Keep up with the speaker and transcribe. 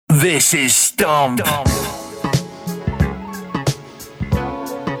This is Stomp.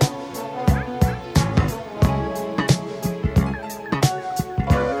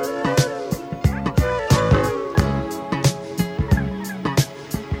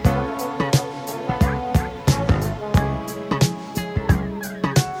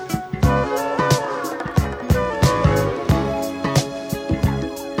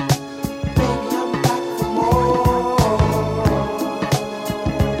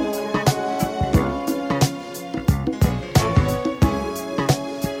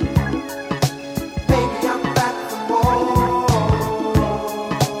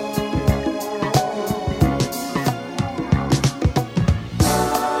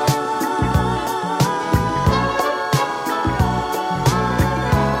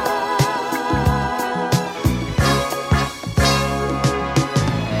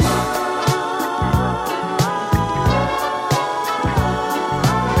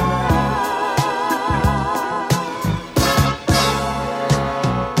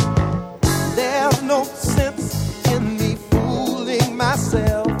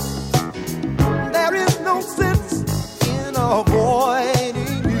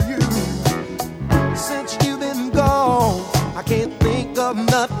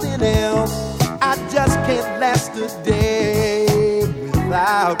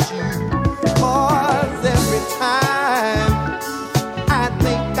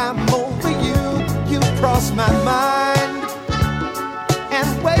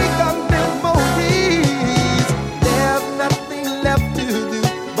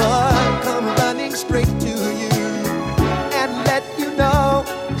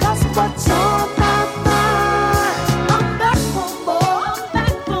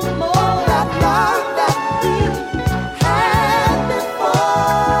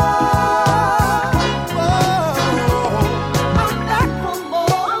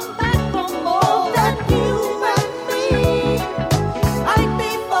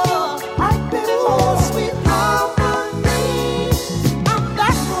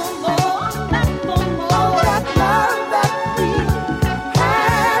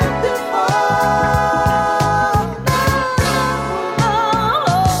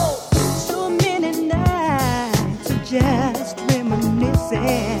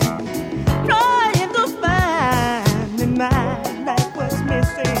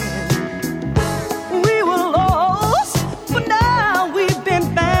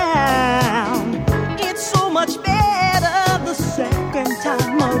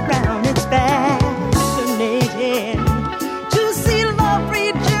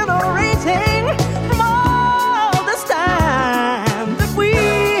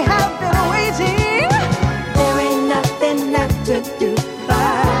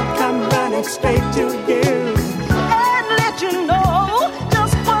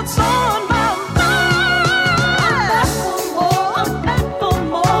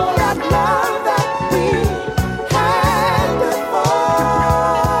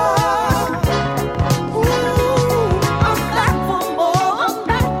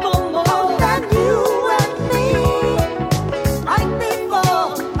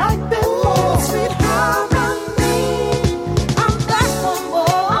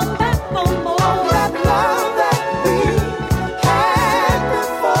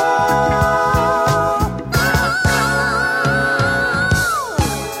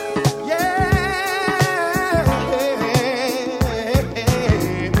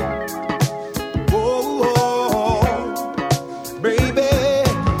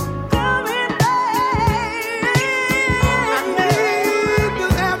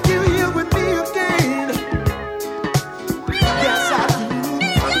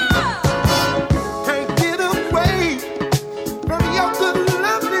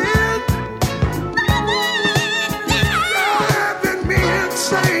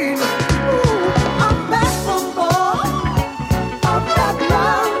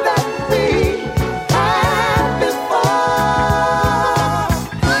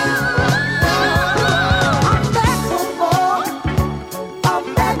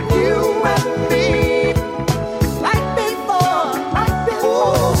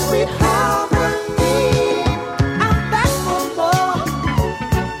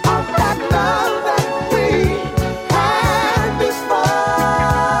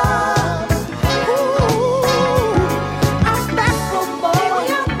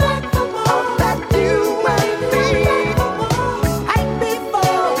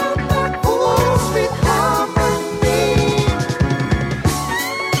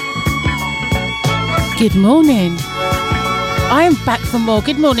 Good morning. I am back for more.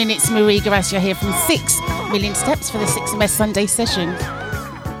 Good morning, it's Marie Garassia here from 6 Million Steps for the 6MS Sunday session.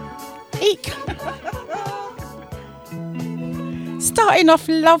 week. Starting off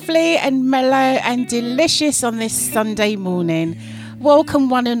lovely and mellow and delicious on this Sunday morning. Welcome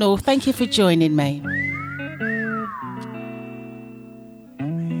one and all. Thank you for joining me.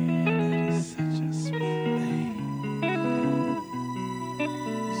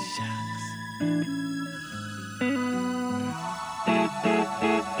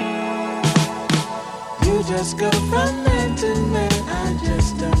 Just go from man to man. I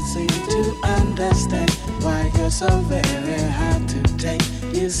just don't seem to understand why you're so very hard to take.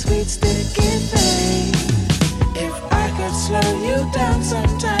 You sweet sticky thing. If I could slow you down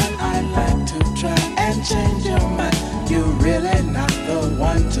sometime, I'd like to try and change your mind. You're really not the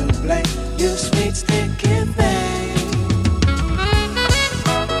one to blame. You sweet sticky thing.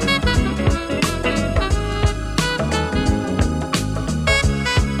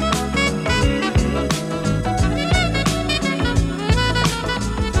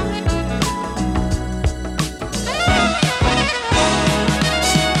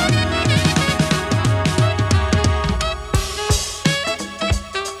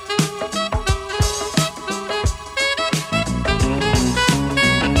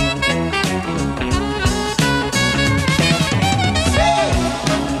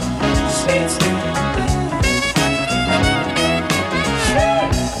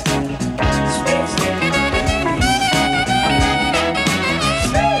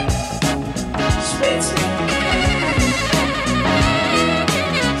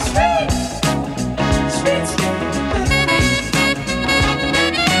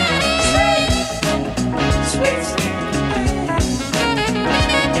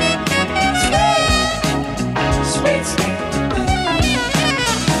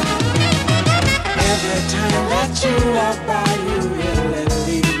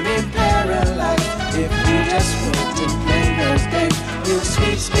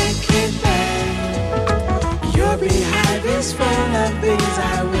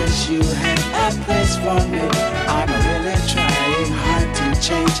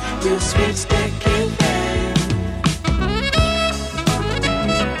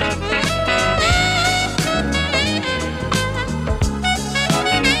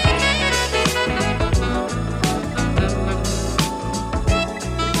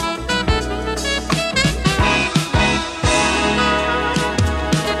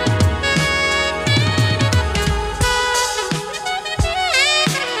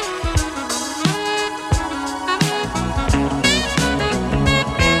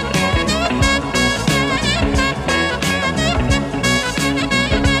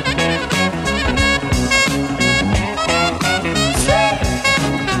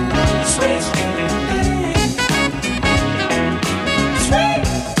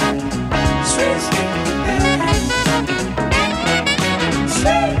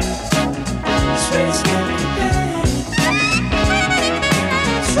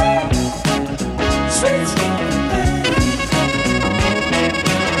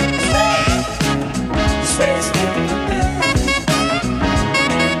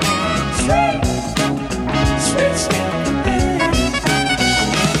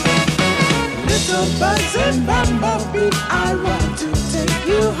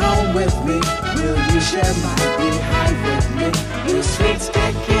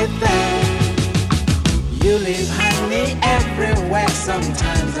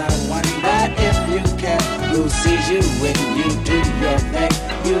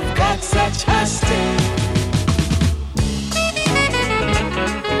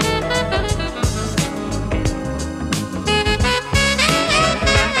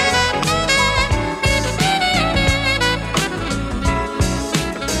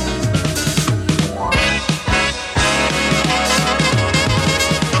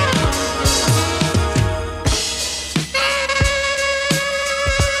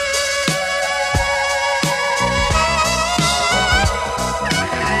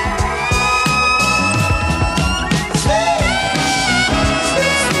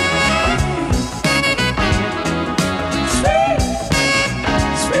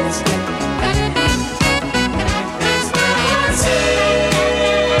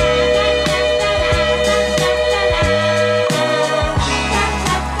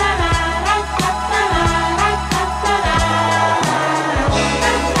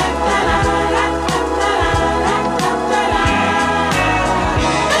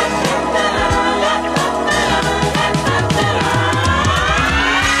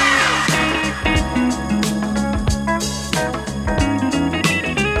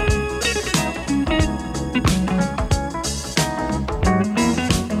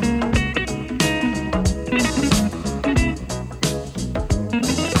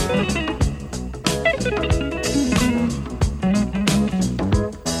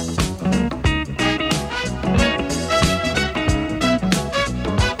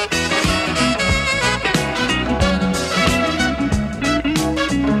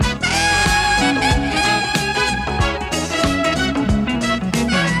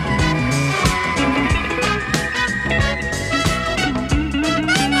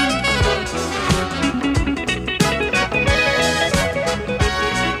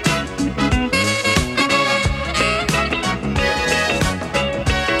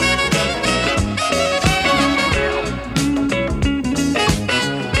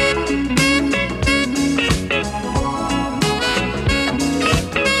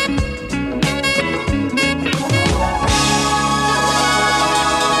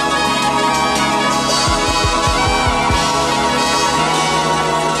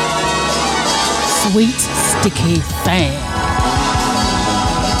 Sticky Fan.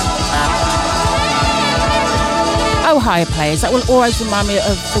 Oh, hi, players. That will always remind me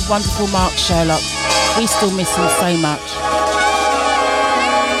of the wonderful Mark Sherlock. We still miss him so much.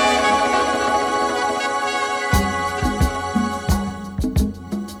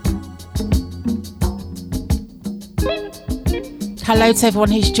 Hello to everyone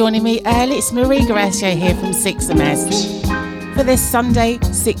who's joining me early. It's Marie Garcia here from 6MS for this Sunday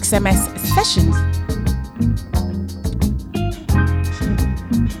 6MS Sessions.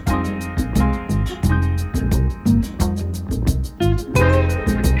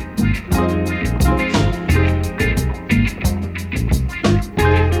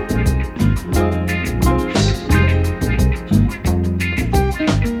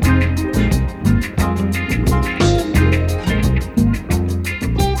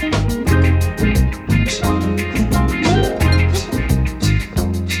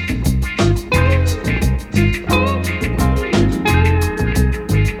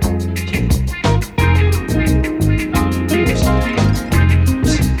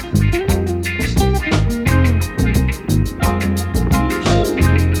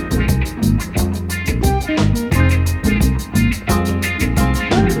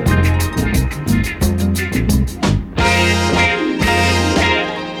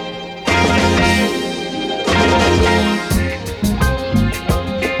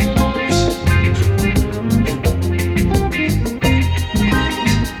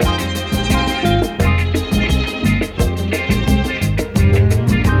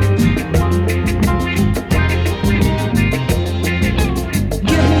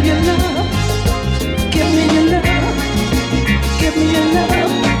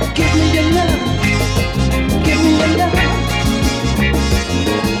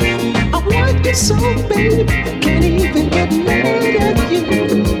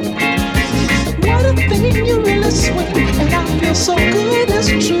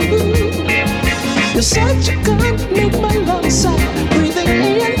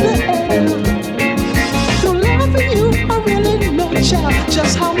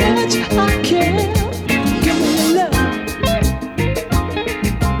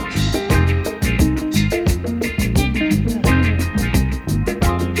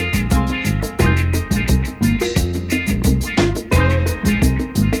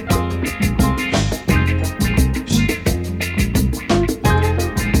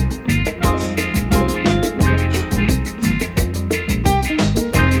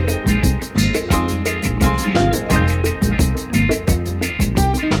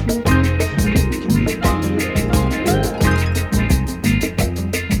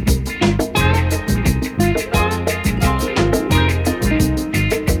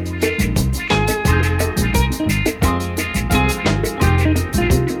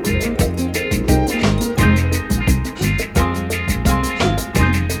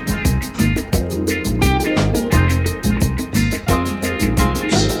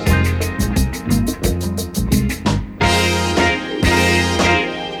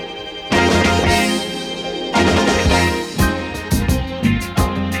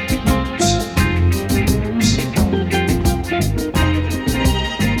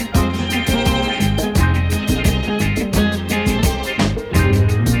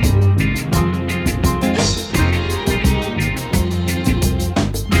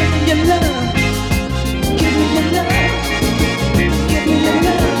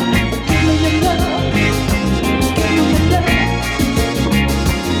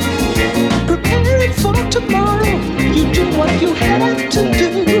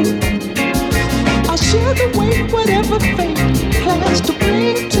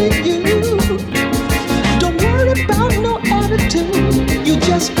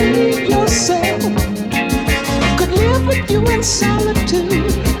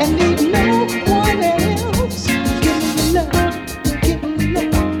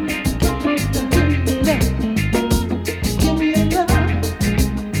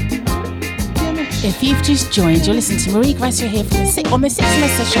 Joined. You're listening to Marie Garcia here from on the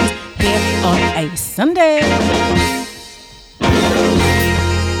 6MS Sessions here on a Sunday.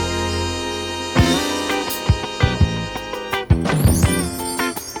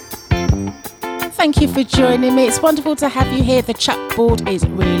 Thank you for joining me. It's wonderful to have you here. The chat board is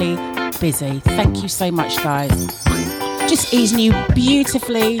really busy. Thank you so much, guys. Just easing you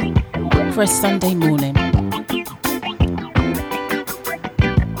beautifully for a Sunday morning.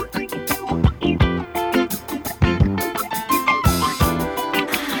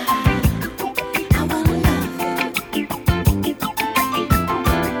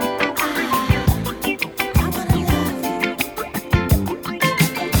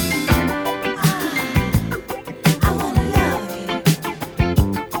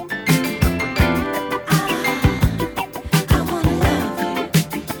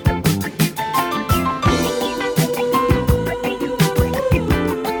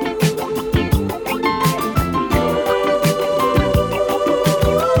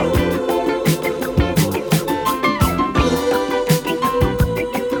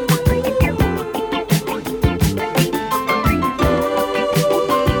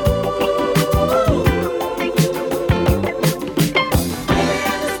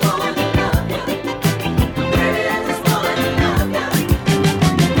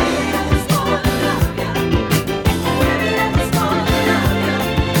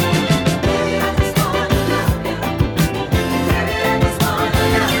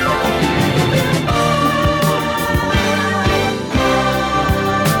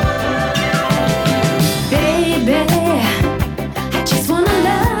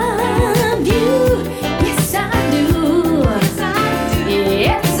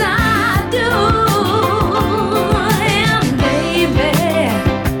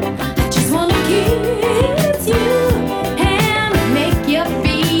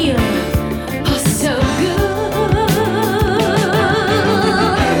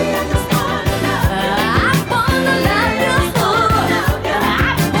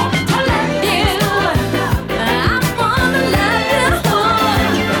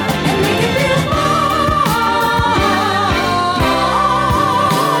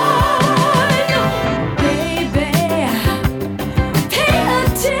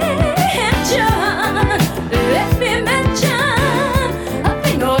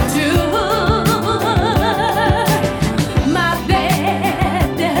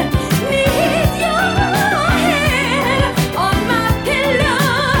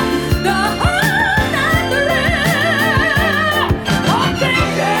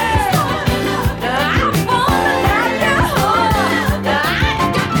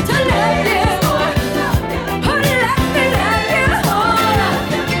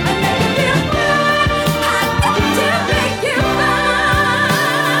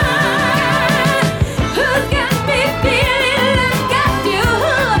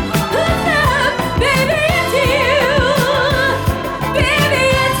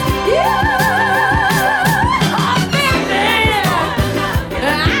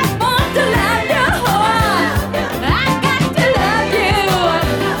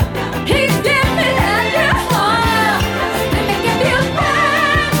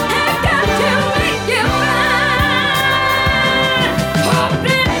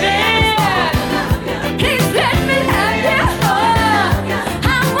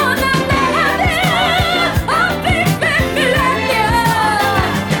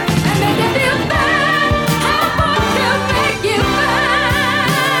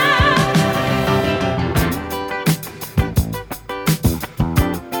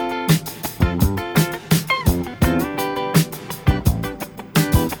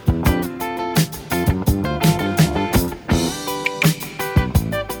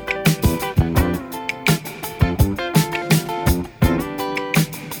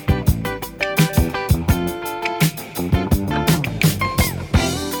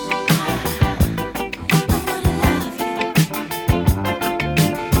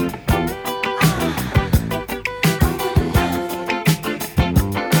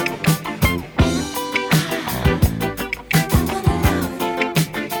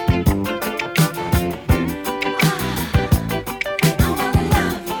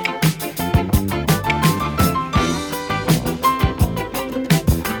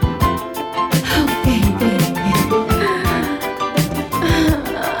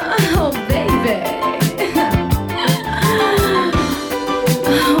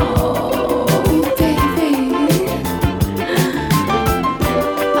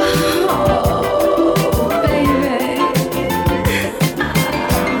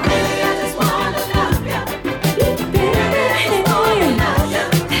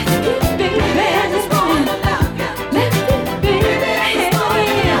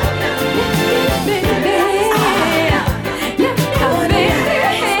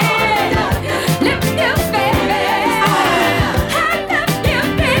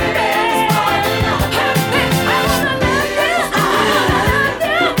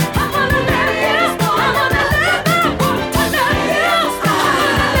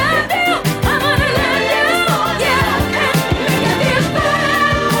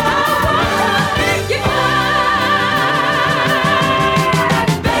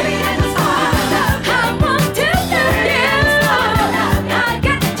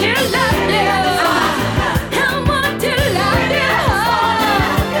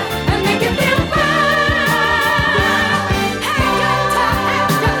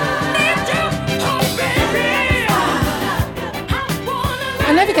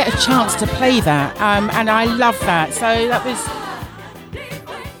 chance to play that, and I love that. So that was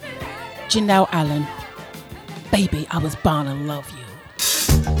Janelle Allen. Baby, I was born to love you.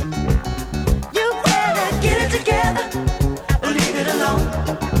 You better get it together or leave it alone.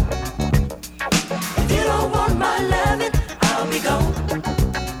 If you don't want my loving, I'll be gone.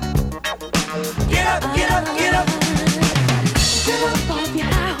 Get up, get up, get up. Get up off your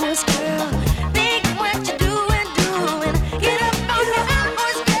high horse, girl. Think what you're doing, doing. Get up off your high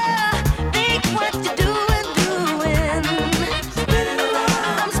horse, girl. Think what you're doing, doing. Spinning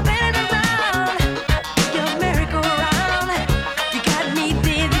around, I'm spinning around. Your merry-go-round. You got me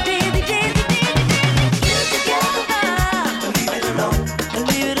dizzy, dizzy, dizzy, dizzy, dizzy. Get it together, leave it alone,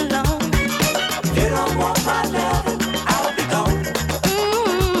 leave it alone. If you don't want my loving, I'll be gone.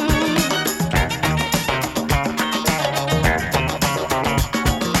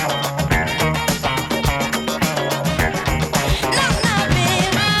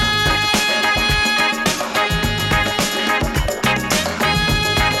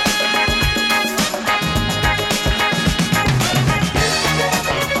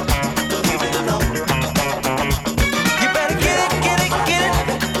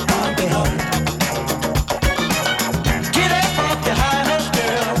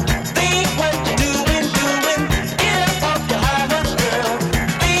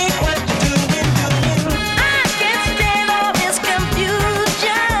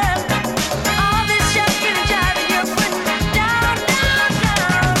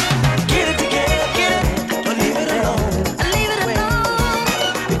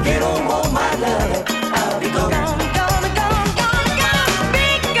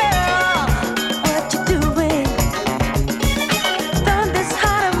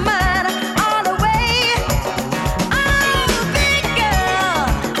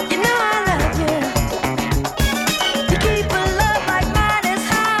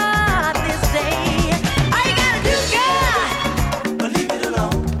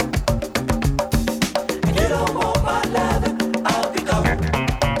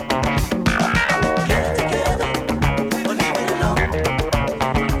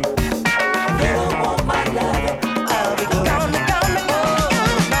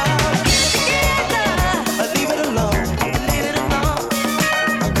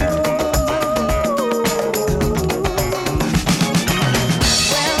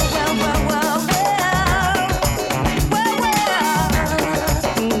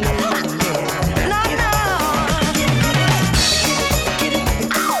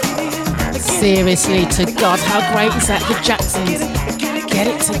 Seriously, to God, how great is that? The Jacksons. Get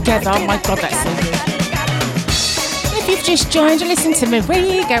it together. Oh my God, that's so good. If you've just joined, you listen to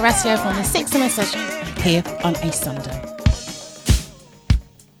Marie Garasio from the 6 AM session here on a Sunday.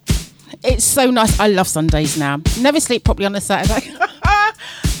 It's so nice. I love Sundays now. Never sleep properly on a Saturday.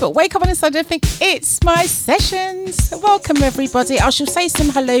 But wake up on a Sunday and think, it's my sessions. Welcome, everybody. I shall say some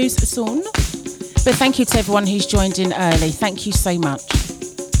hellos soon. But thank you to everyone who's joined in early. Thank you so much.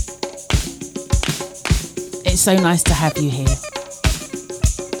 It's so nice to have you here.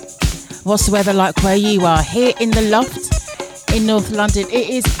 What's the weather like where you are? Here in the loft in North London, it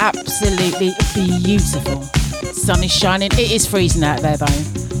is absolutely beautiful. Sun is shining. It is freezing out there though.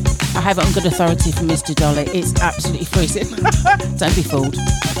 I have it on good authority from Mr. Dolly. It's absolutely freezing. Don't be fooled.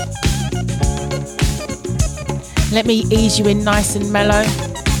 Let me ease you in nice and mellow.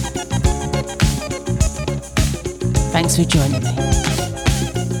 Thanks for joining me.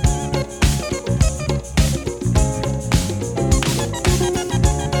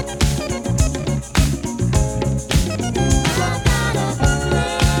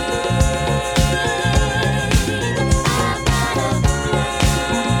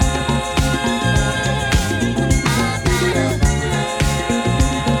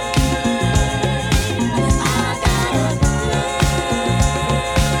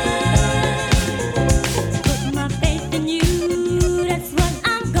 Put my faith in you.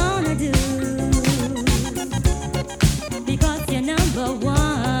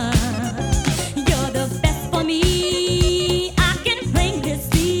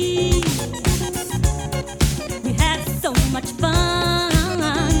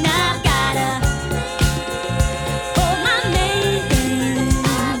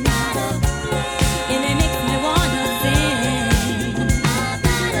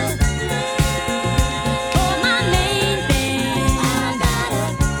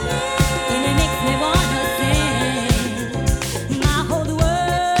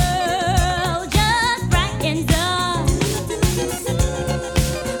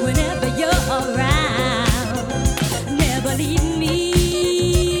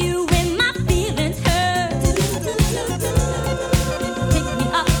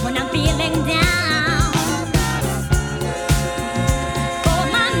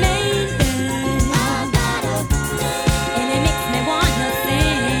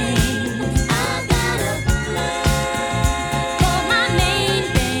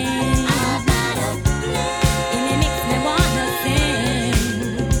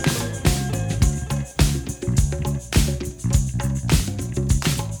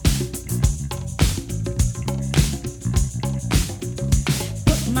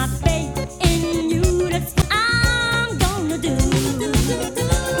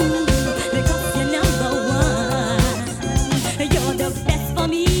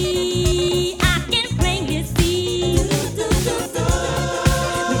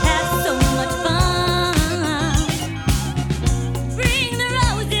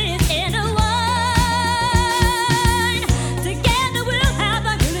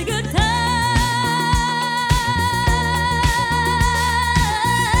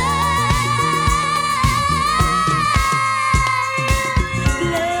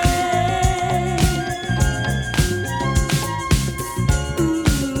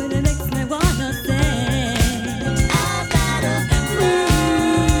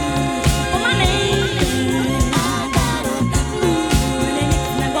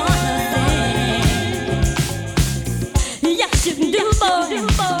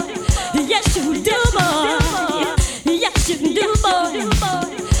 Yes, you do, boy. Yes, you do, boy.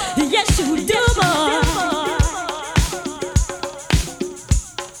 Yes, you do, boy.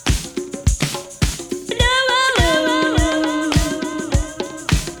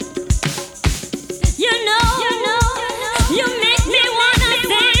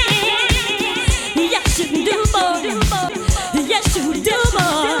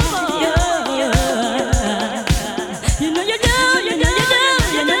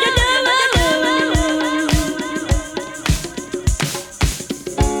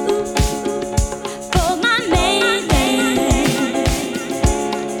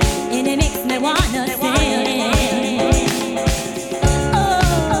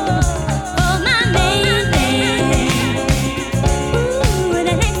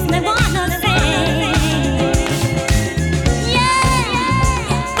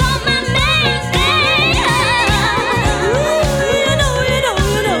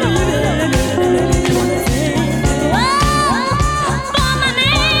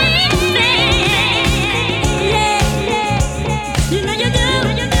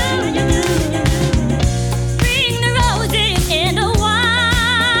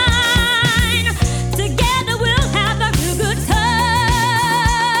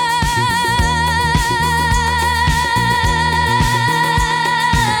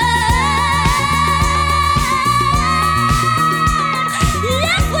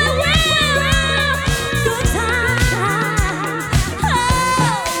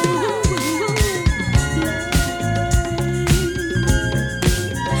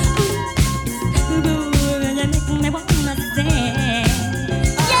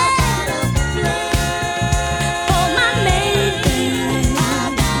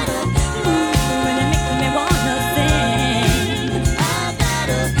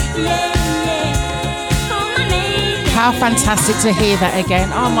 How fantastic to hear that again.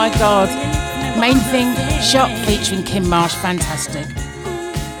 Oh my God. Main Thing Shop featuring Kim Marsh. Fantastic.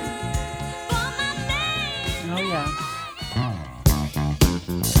 Oh yeah.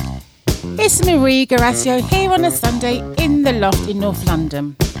 It's Marie Garasio here on a Sunday in the Loft in North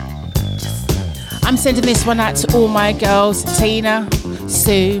London. I'm sending this one out to all my girls. Tina,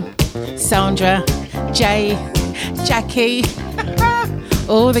 Sue, Sandra, Jay, Jackie,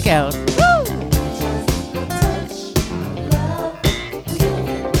 all the girls.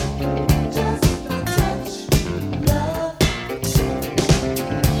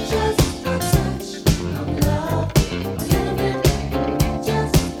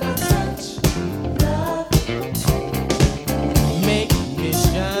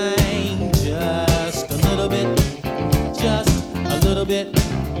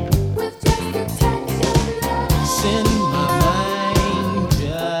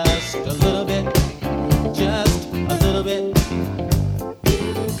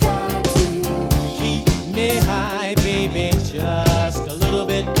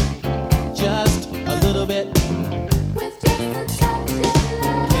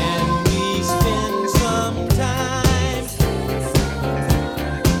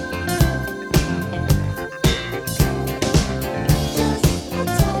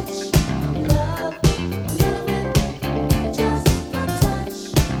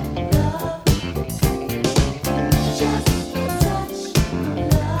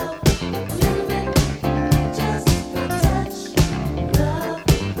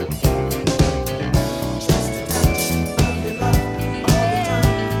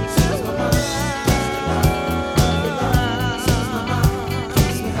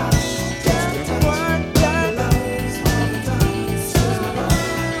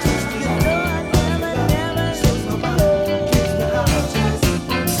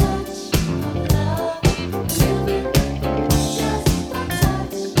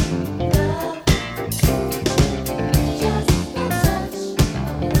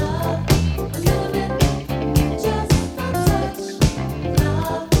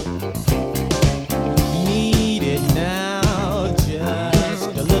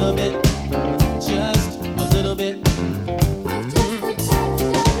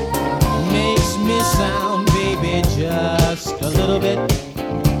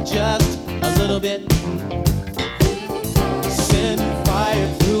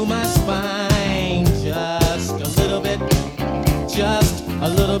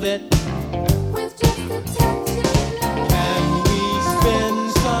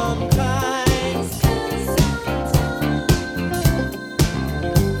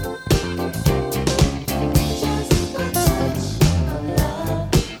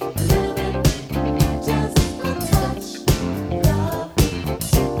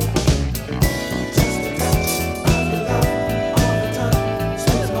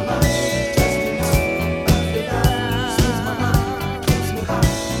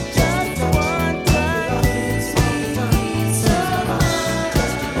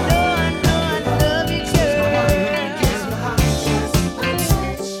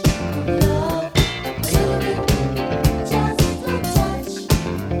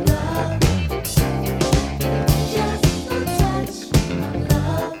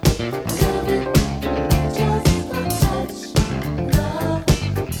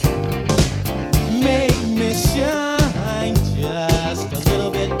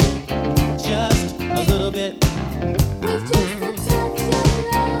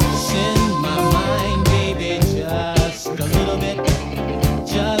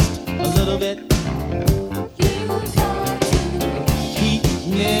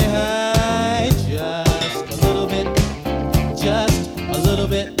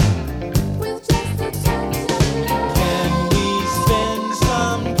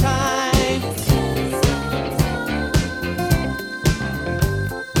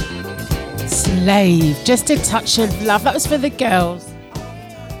 Slave, just a touch of love. That was for the girls.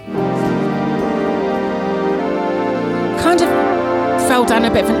 Kind of fell down a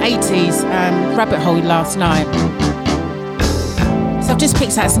bit of an 80s rabbit hole last night. So I've just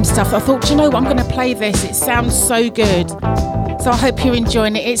picked out some stuff. I thought, you know what, I'm going to play this. It sounds so good. So I hope you're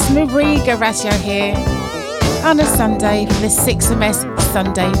enjoying it. It's Marie Garasio here on a Sunday for the 6MS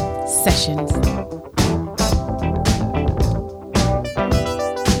Sunday Sessions.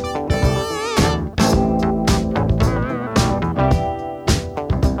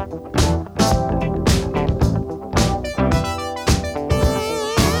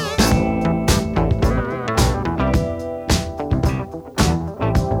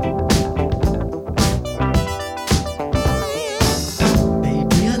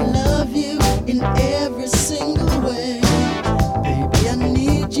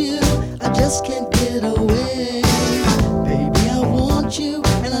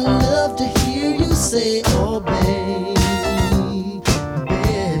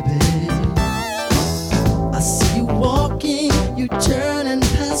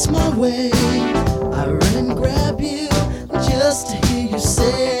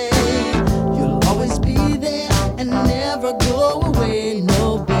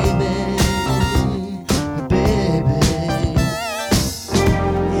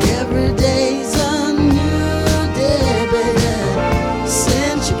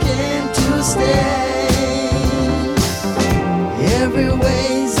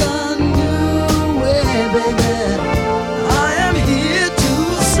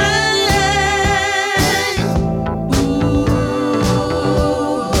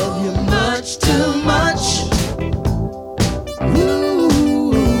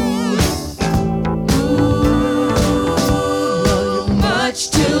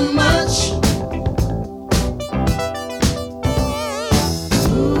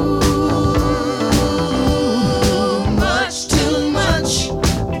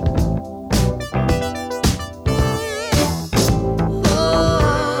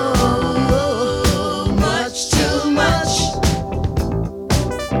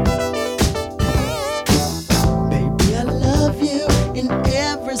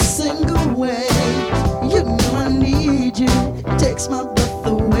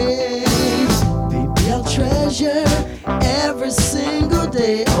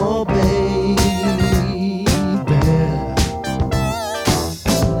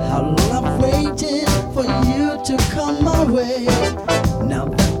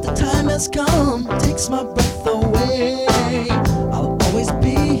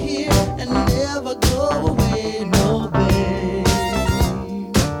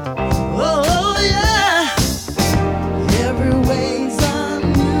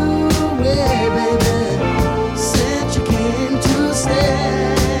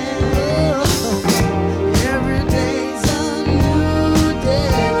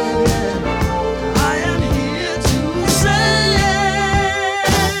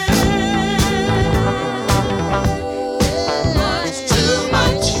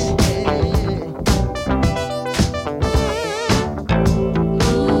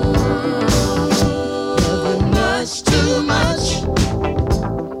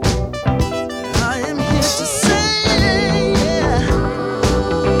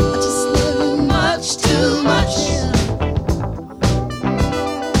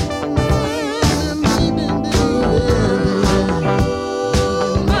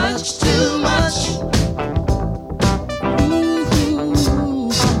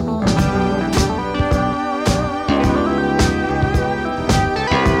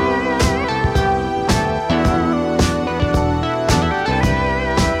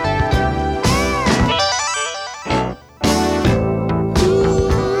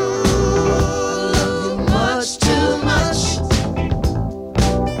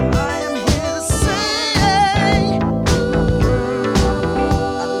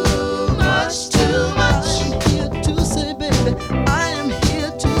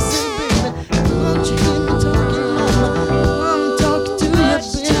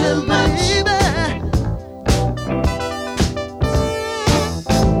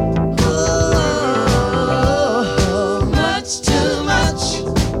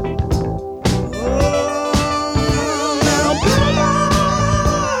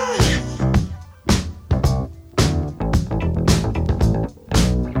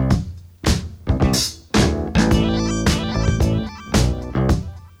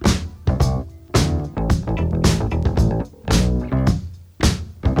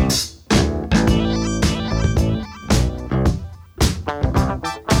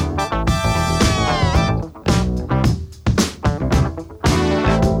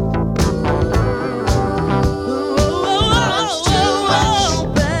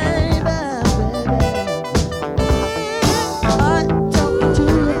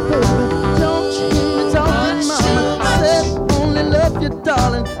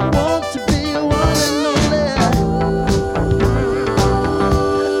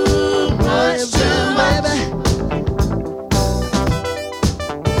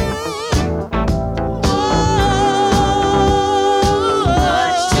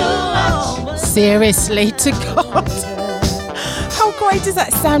 Seriously, to God. How great does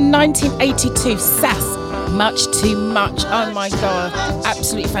that sound? 1982, Sass. Much too much. Oh my God.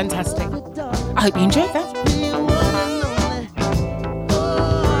 Absolutely fantastic. I hope you enjoyed that.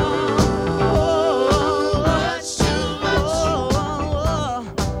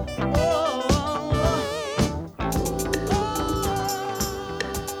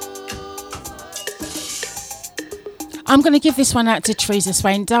 I'm going to give this one out to Teresa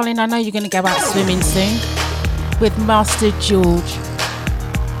Swain. Darling, I know you're going to go out swimming soon with Master George.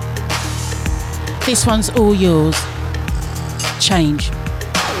 This one's all yours. Change.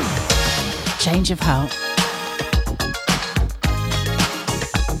 Change of heart.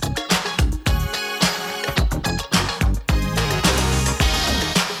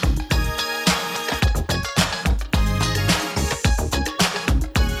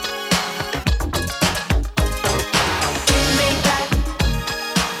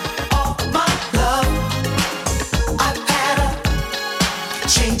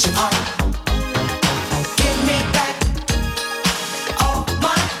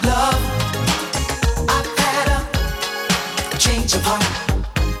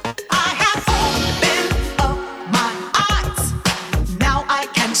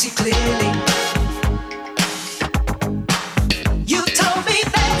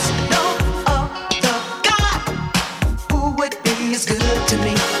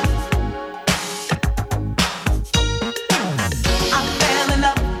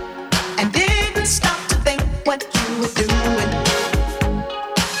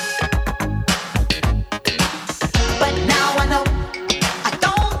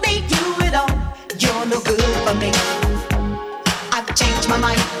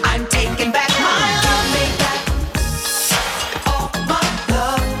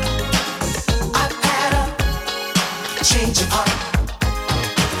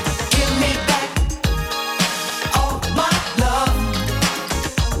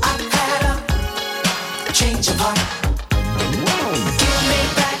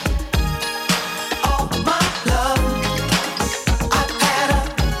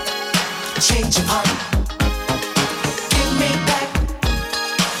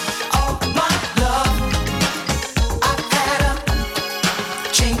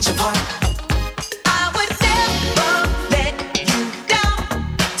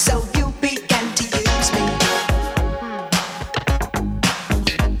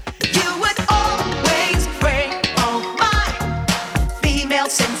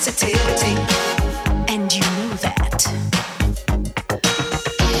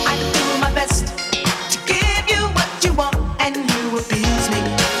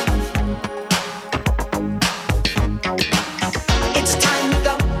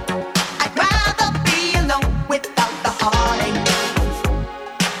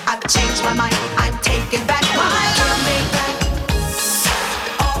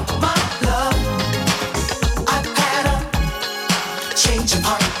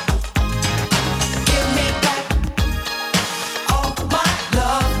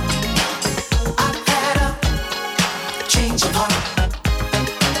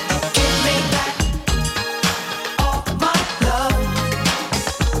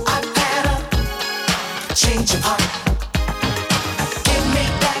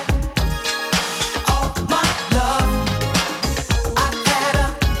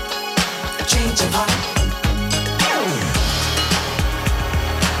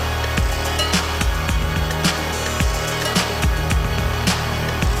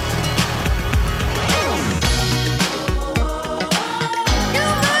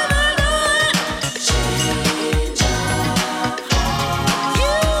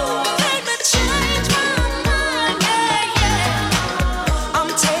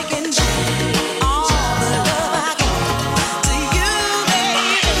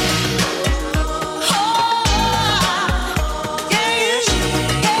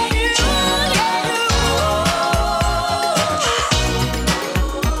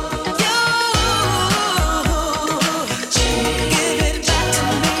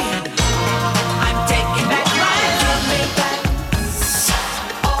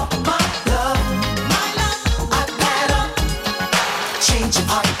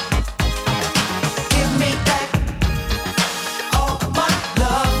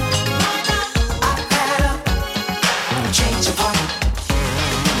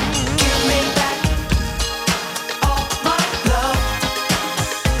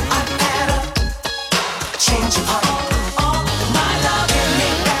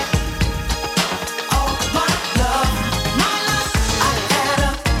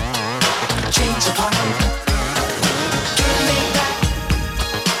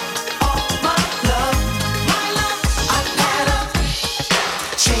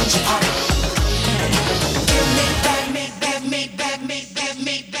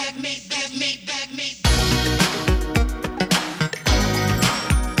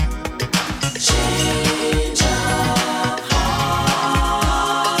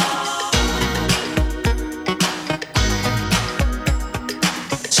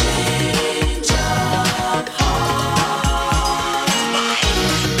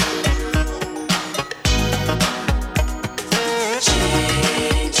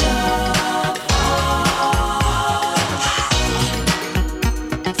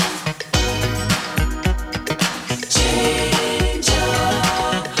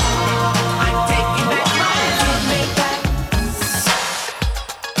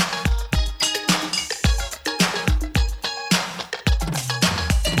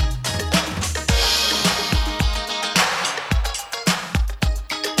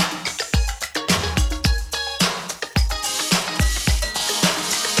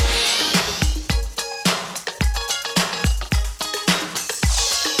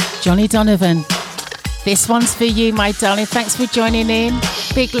 Johnny Donovan. This one's for you, my darling. Thanks for joining in.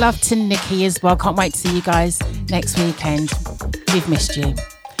 Big love to Nikki as well. Can't wait to see you guys next weekend. We've missed you.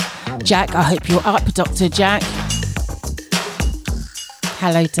 Jack, I hope you're up, Dr. Jack.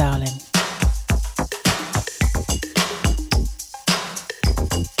 Hello, darling.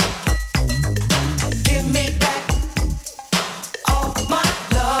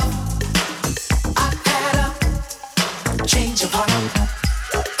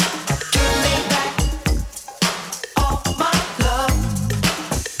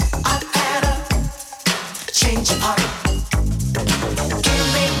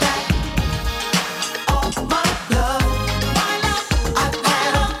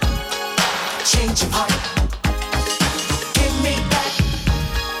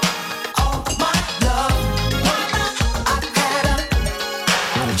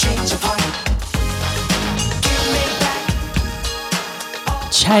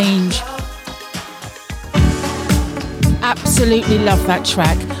 Change. Absolutely love that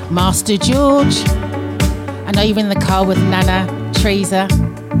track. Master George. I know you're in the car with Nana, Teresa.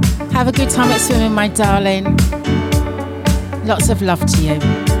 Have a good time at swimming, my darling. Lots of love to you.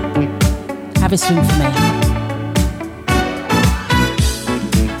 Have a swim for me.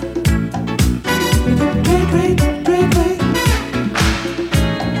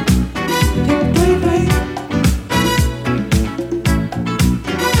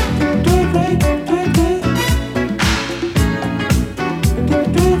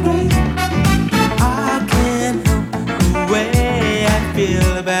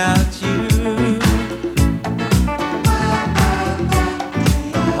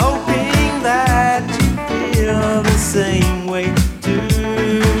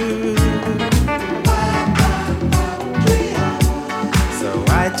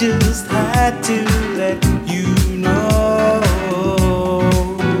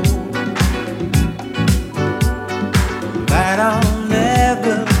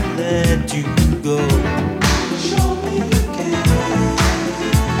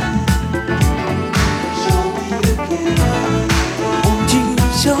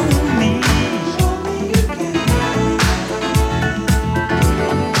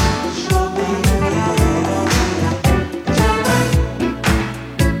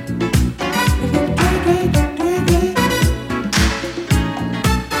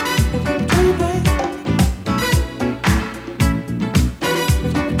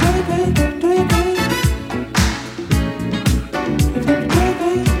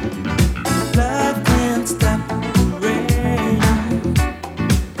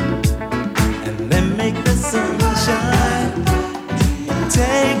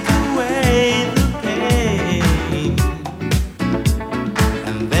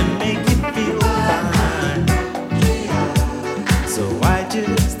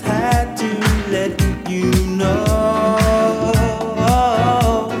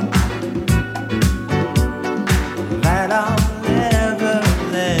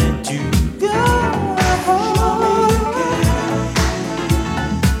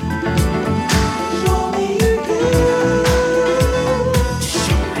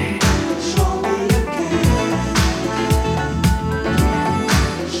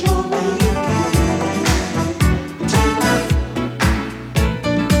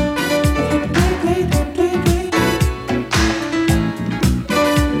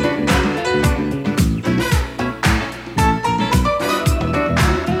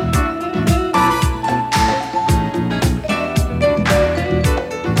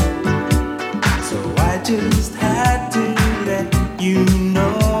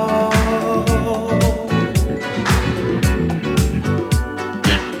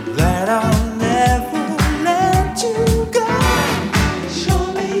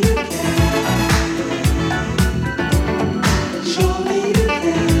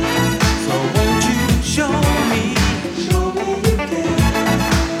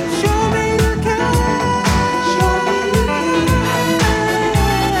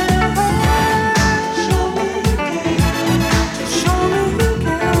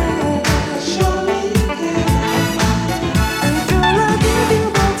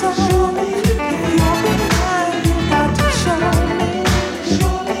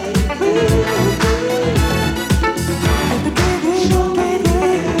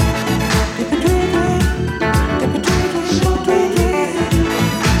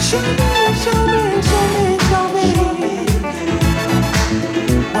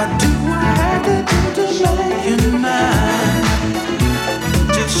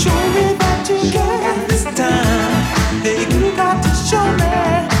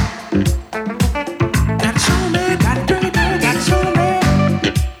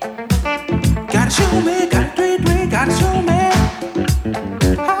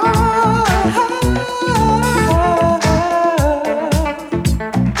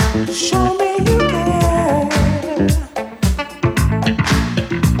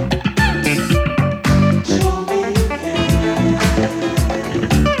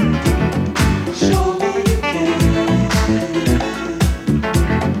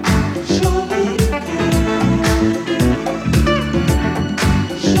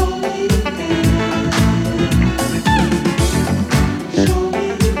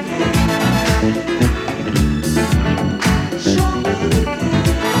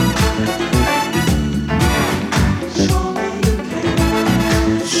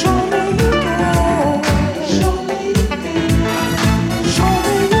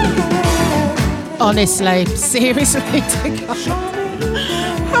 Honestly, seriously,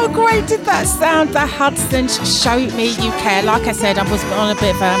 how great did that sound? The Hudson's Show Me You Care. Like I said, I was on a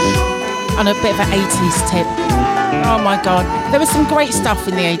bit of an 80s tip. Oh my God, there was some great stuff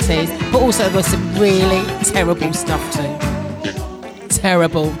in the 80s, but also there was some really terrible stuff too.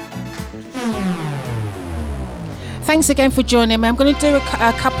 Terrible. Thanks again for joining me. I'm going to do a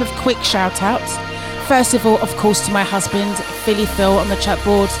couple of quick shout outs. First of all, of course, to my husband, Philly Phil on the chat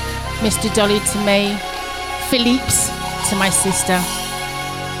board, Mr. Dolly to me, Philippe's to my sister.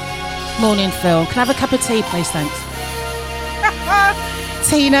 Morning, Phil. Can I have a cup of tea, please? Thanks.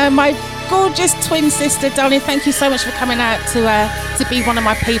 Tina, my gorgeous twin sister, darling, thank you so much for coming out to be one of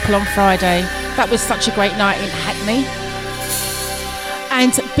my people on Friday. That was such a great night in Hackney.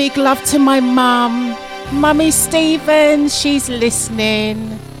 And big love to my mum, Mummy Stevens. She's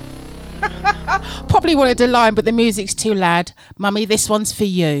listening. Probably wanted a line, but the music's too loud. Mummy, this one's for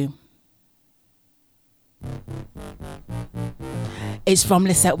you. It's from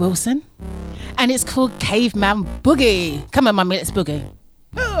Lisette Wilson, and it's called Caveman Boogie. Come on, Mummy, let's boogie.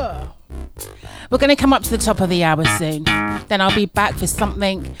 We're going to come up to the top of the hour soon. Then I'll be back for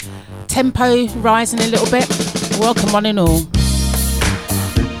something tempo rising a little bit. Welcome one and all.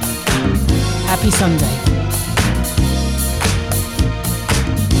 Happy Sunday.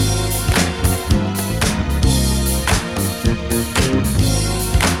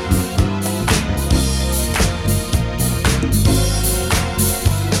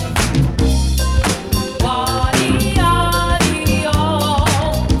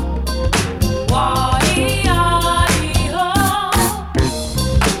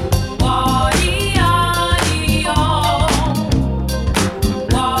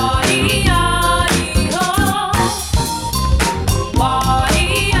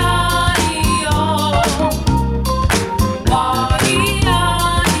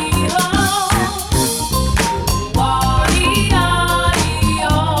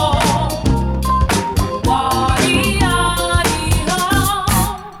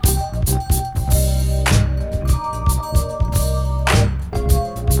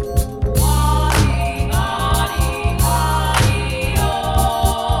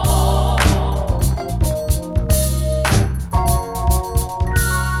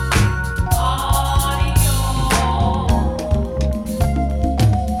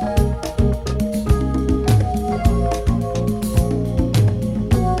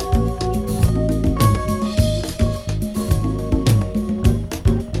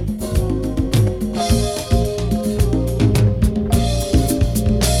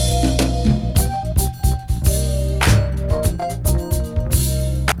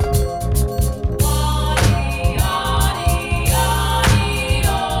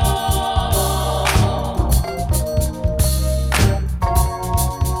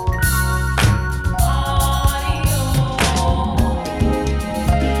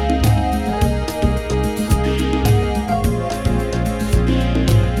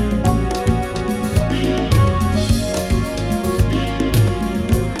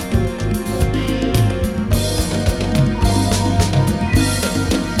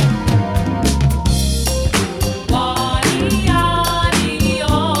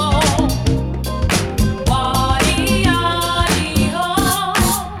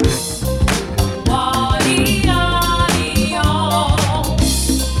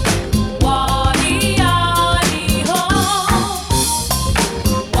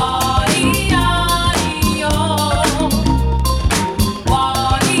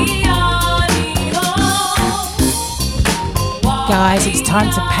 Guys, it's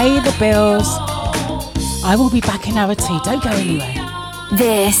time to pay the bills. I will be back in hour 2. Don't go anywhere.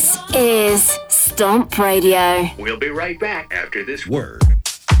 This is Stomp Radio. We'll be right back after this word.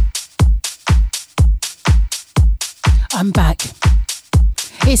 I'm back.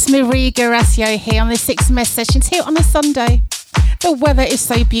 It's Marie Garacio here on the 6MS Sessions here on a Sunday. The weather is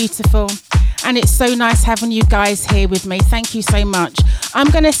so beautiful and it's so nice having you guys here with me. Thank you so much. I'm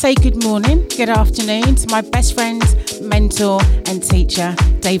going to say good morning, good afternoon to my best friend, mentor and teacher,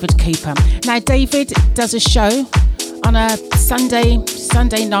 David Cooper. Now, David does a show on a Saturday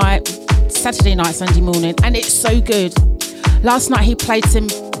night, Sunday morning, and it's so good. Last night he played some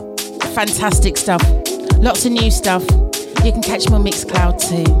fantastic stuff, lots of new stuff. You can catch him on Mixcloud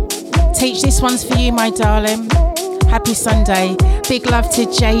too. Teach, this one's for you, my darling. Happy Sunday. Big love to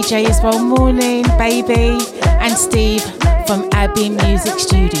JJ as well. Morning, baby. And Steve from Abbey Music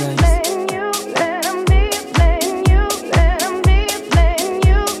Studios.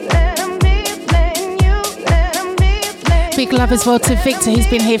 Big love as well to Victor, who's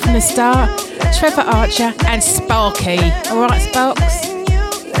been here from the start. Trevor Archer and Sparky. All right, Sparks?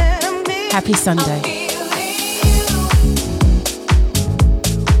 Happy Sunday.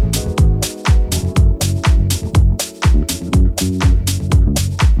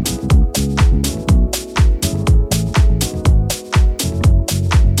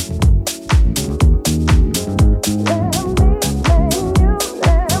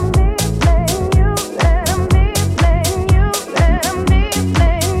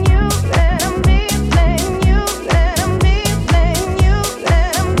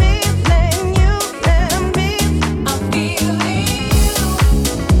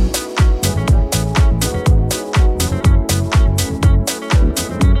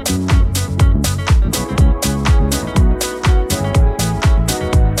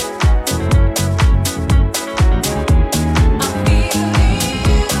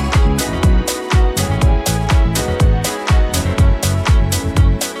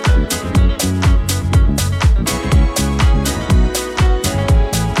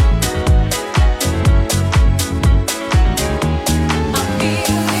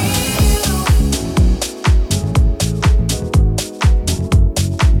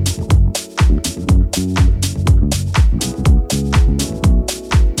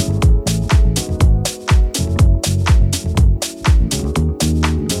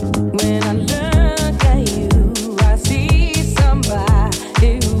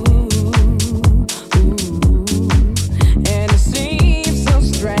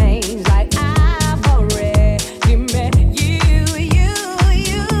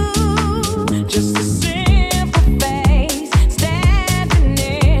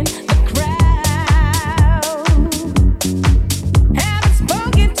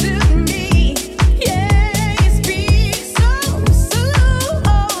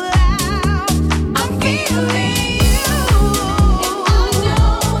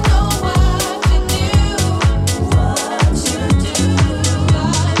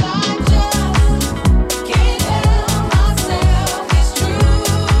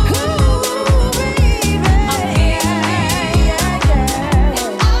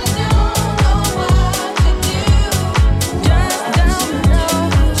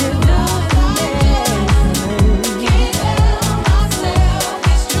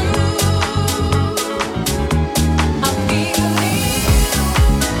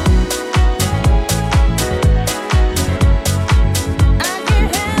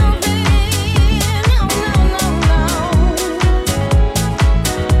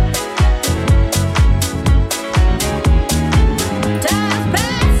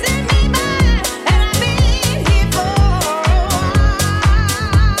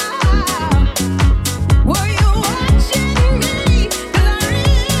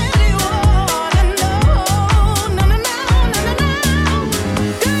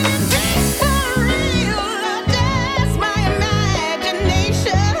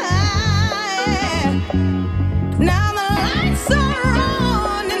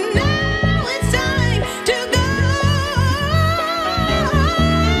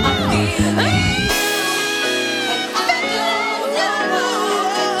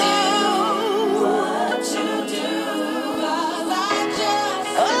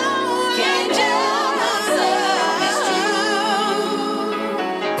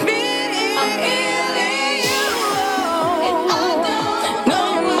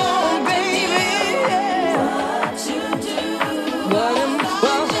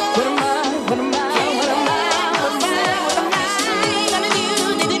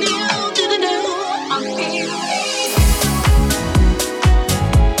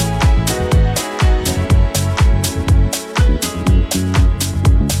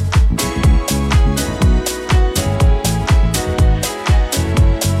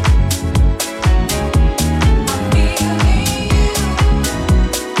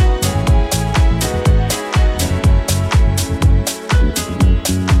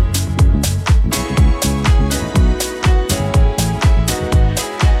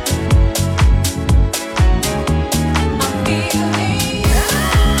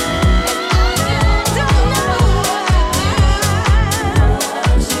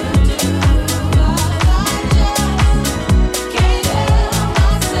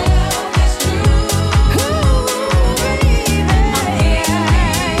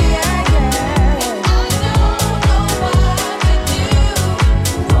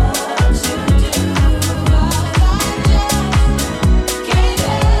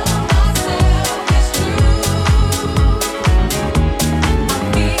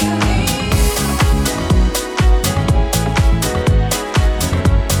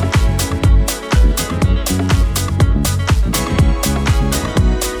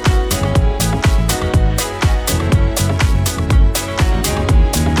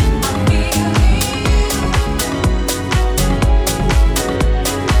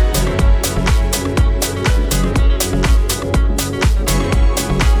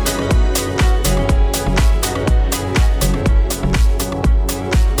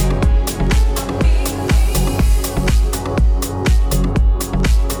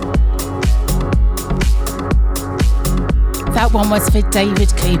 one was for David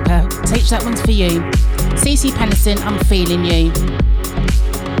Cooper. Teach, that one's for you. CeCe Peniston, I'm Feeling You.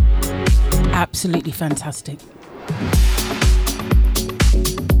 Absolutely fantastic.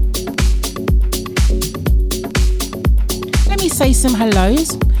 Let me say some hellos.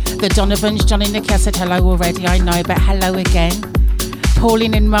 The Donovans, Johnny Nick, I said hello already, I know, but hello again.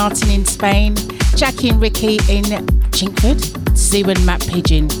 Pauline and Martin in Spain. Jackie and Ricky in Chinkford. Sue and Matt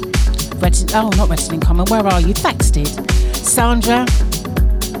Pigeon. Not Redden in Common, where are you? Thaxted. Sandra.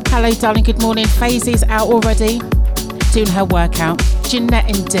 Hello, darling, good morning. Phases out already, doing her workout. Jeanette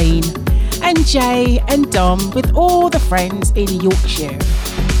and Dean. And Jay and Dom with all the friends in Yorkshire.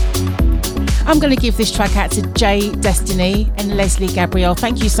 I'm going to give this track out to Jay Destiny and Leslie Gabrielle.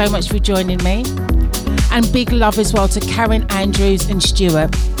 Thank you so much for joining me. And big love as well to Karen Andrews and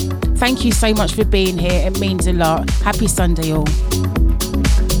Stuart. Thank you so much for being here. It means a lot. Happy Sunday all.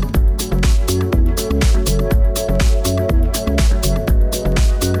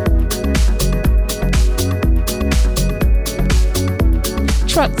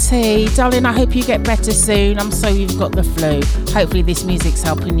 Truck T, darling, I hope you get better soon. I'm sorry you've got the flu. Hopefully this music's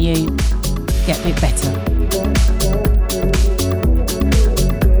helping you get a bit better.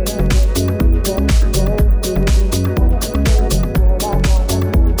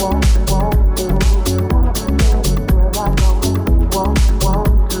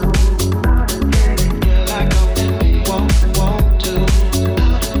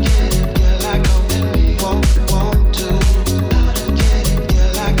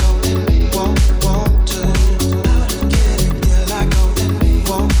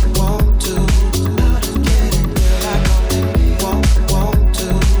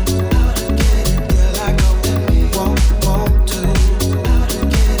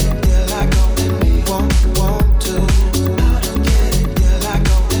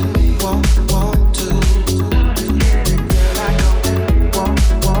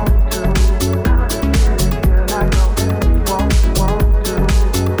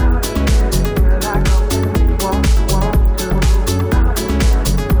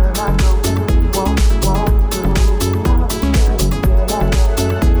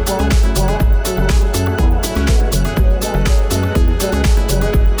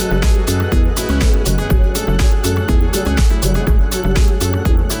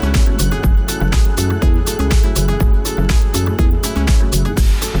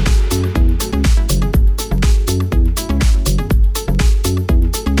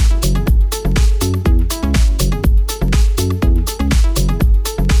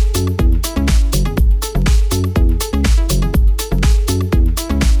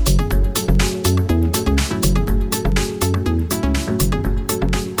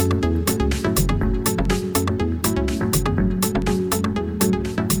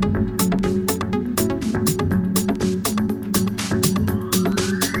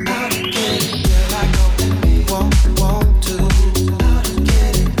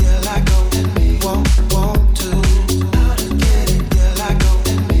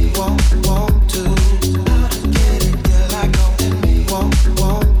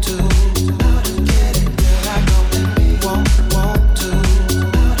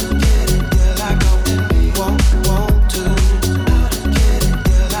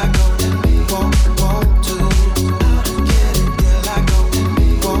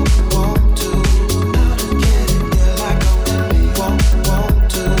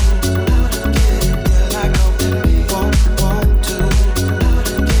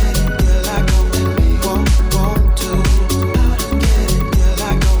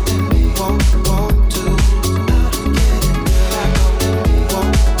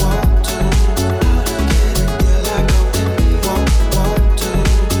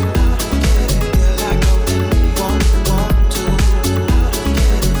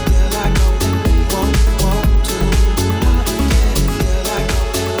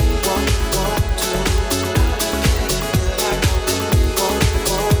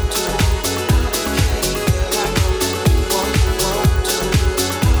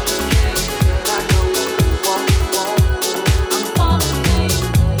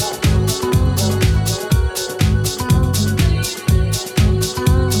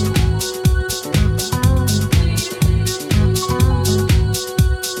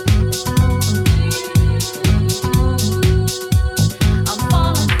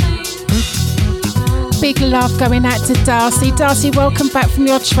 Love going out to Darcy. Darcy, welcome back from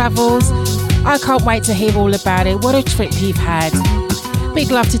your travels. I can't wait to hear all about it. What a trip you've had.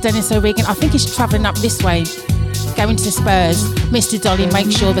 Big love to Dennis O'Regan. I think he's travelling up this way, going to Spurs. Mr. Dolly, make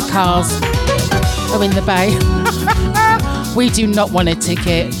sure the cars are in the bay. We do not want a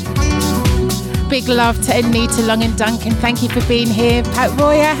ticket. Big love to Anita Long and Duncan. Thank you for being here. Pat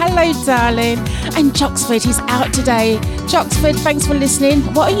Royer, hello, darling. And Joxford, he's out today. Joxford, thanks for listening.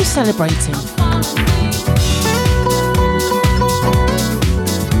 What are you celebrating?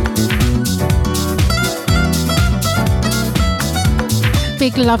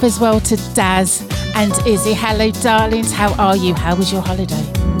 Big love as well to Daz and Izzy. Hello, darlings. How are you? How was your holiday?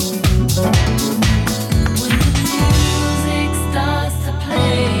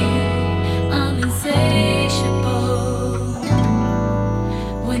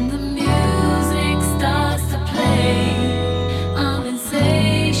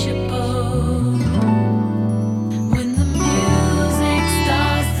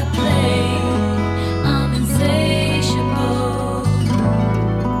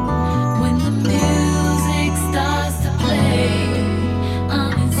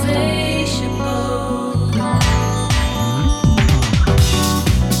 Insatiable.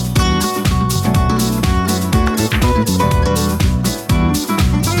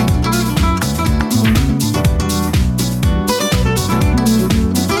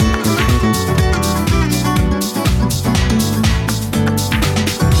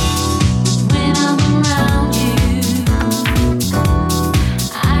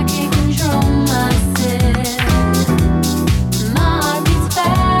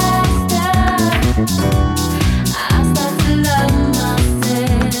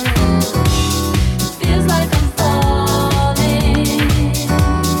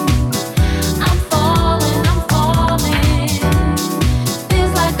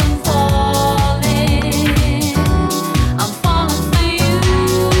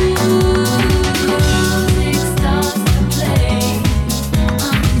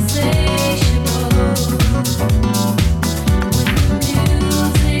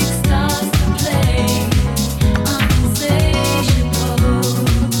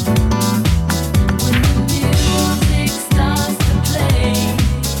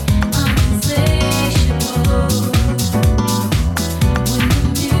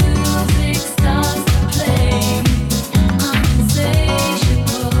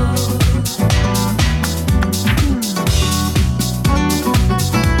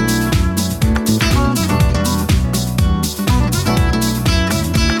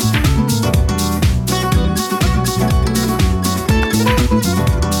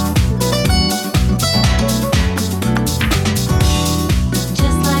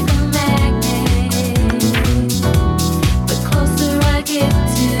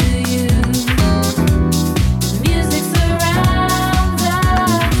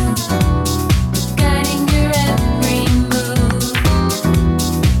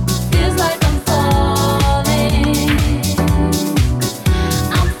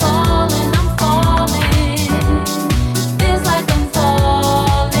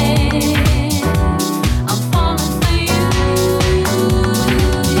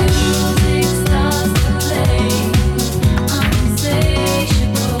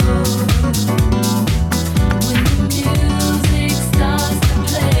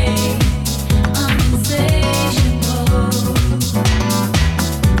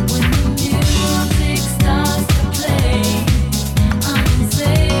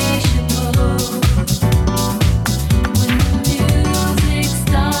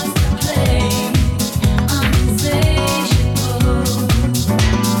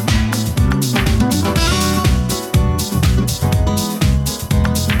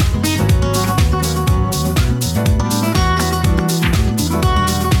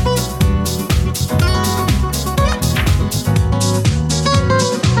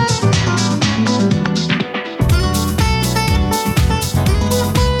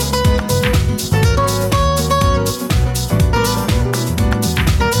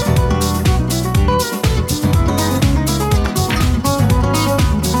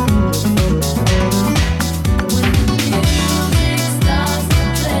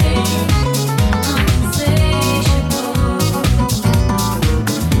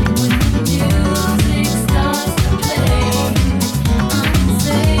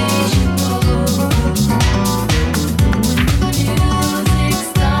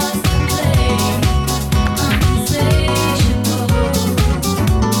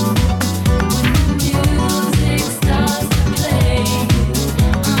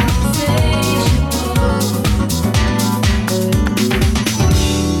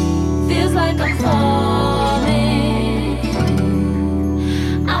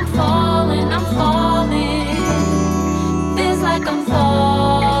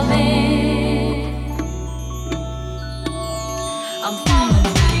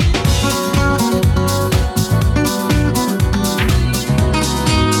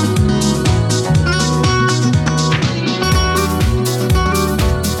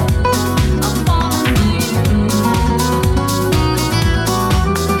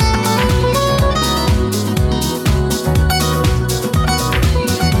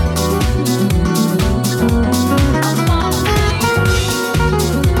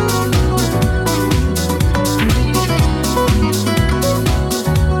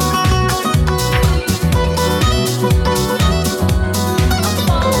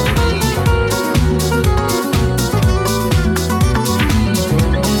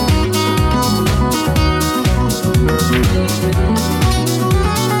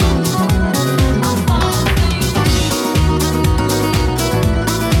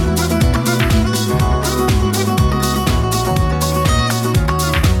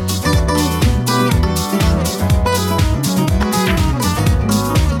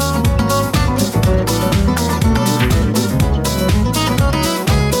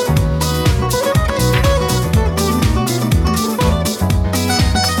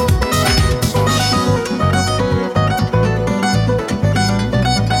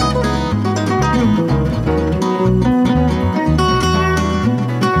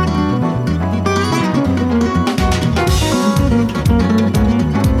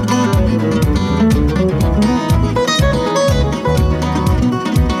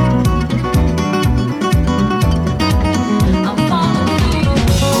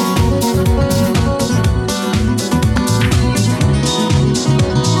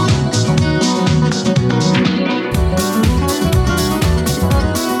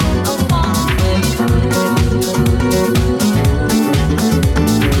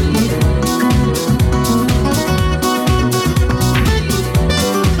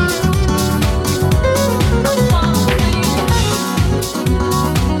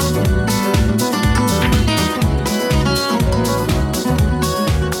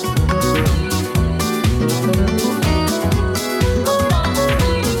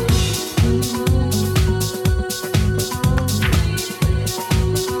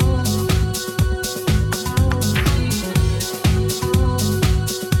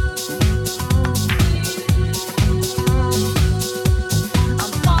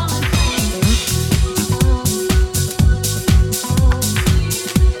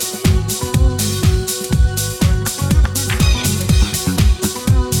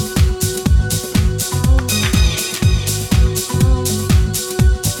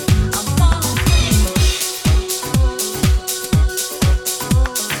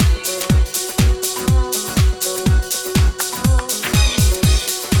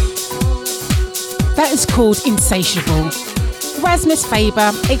 called Insatiable. Rasmus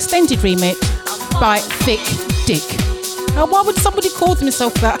Faber, extended remix by Thick Dick. Now, why would somebody call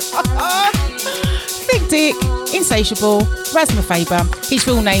himself that? Thick Dick, Insatiable, Rasmus Faber. His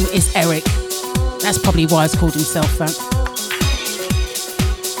real name is Eric. That's probably why he's called himself that.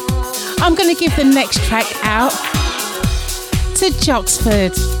 I'm going to give the next track out to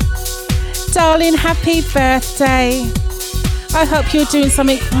Joxford. Darling, happy birthday. I hope you're doing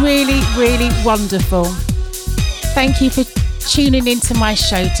something really, really wonderful. Thank you for tuning into my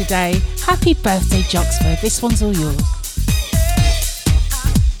show today. Happy birthday, Joxford. This one's all yours.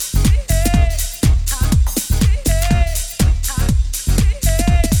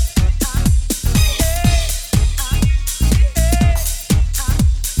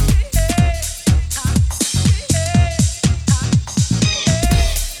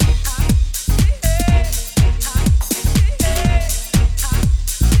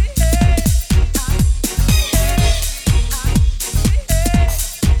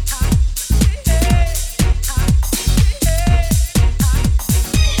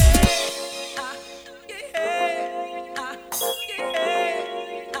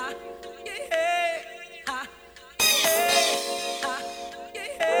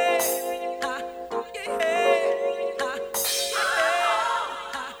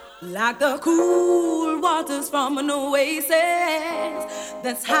 Like the cool waters from an oasis,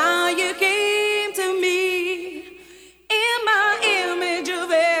 that's how you came to me. In my image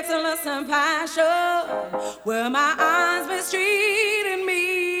of excellence and passion, where my eyes mistreated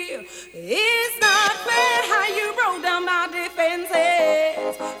me. It's not fair how you broke down my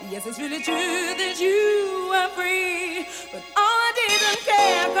defenses. Yes, it's really true that you were free, but I didn't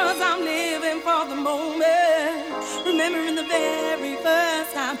care, 'cause I'm living for the moment. Remembering the very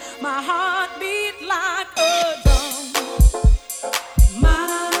first time my heart beat like a drum.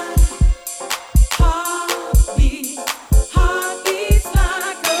 My heart beats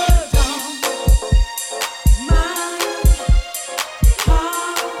like a drum. My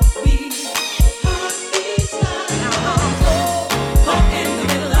heart beats like. Now I'm caught in the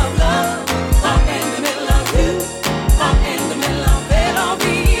middle of love, caught in the middle of you, caught in the middle of it all.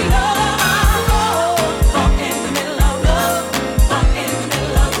 Be love. Caught in the middle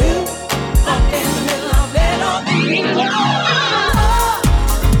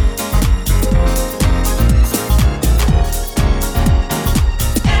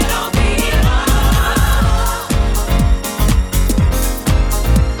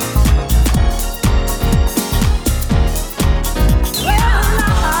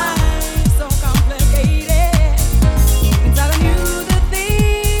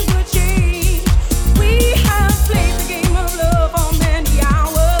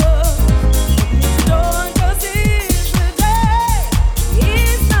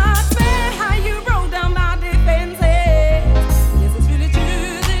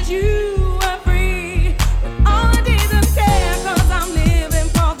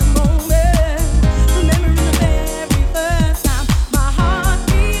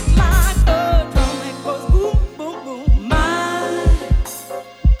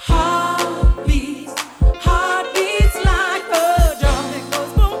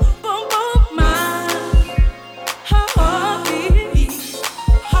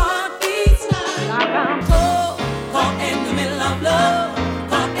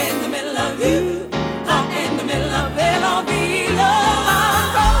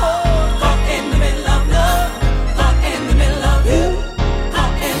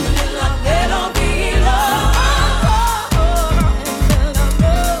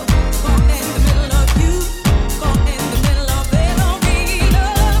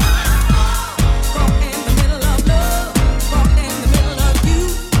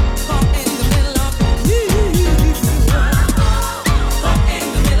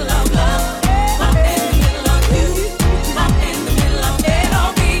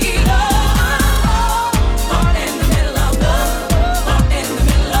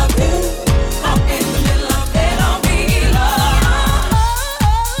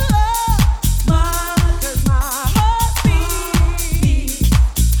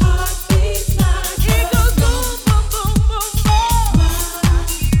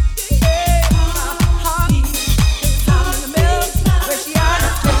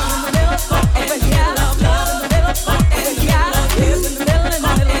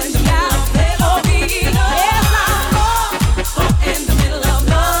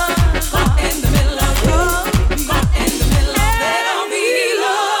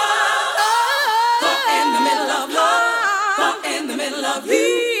of love, caught in the middle of you,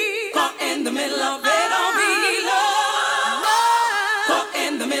 caught in the middle of it all. Be love. Caught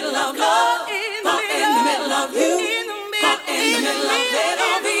in the middle of love, caught in the middle of you. In the middle of it,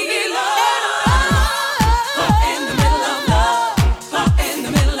 I'll be in love. In the middle of love. In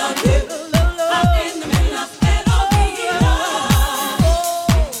the middle of you. In the middle of it, I'll be in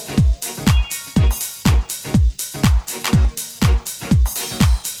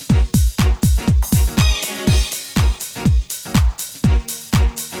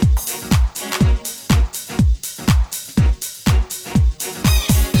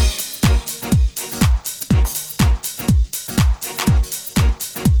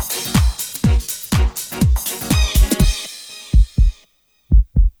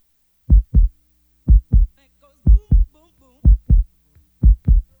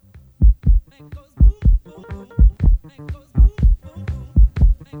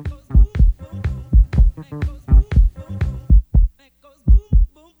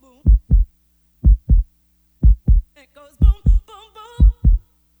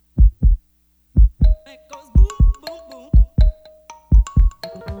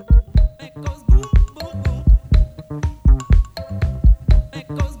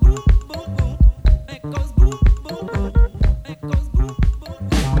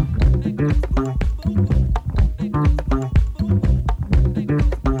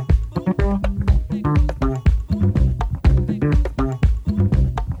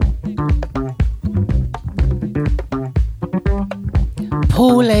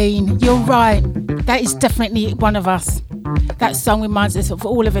Pauline, you're right. That is definitely one of us. That song reminds us of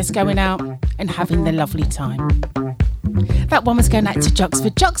all of us going out and having the lovely time. That one was going out to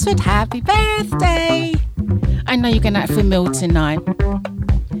Joxford. Joxford, happy birthday. I know you're going out for a meal tonight.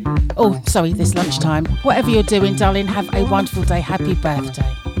 Oh, sorry, this lunchtime. Whatever you're doing, darling, have a wonderful day. Happy birthday.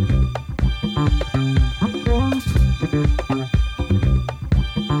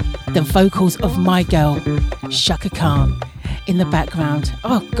 The vocals of my girl, Chaka Khan, in the background.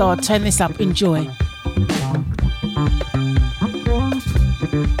 Oh God, turn this up, enjoy.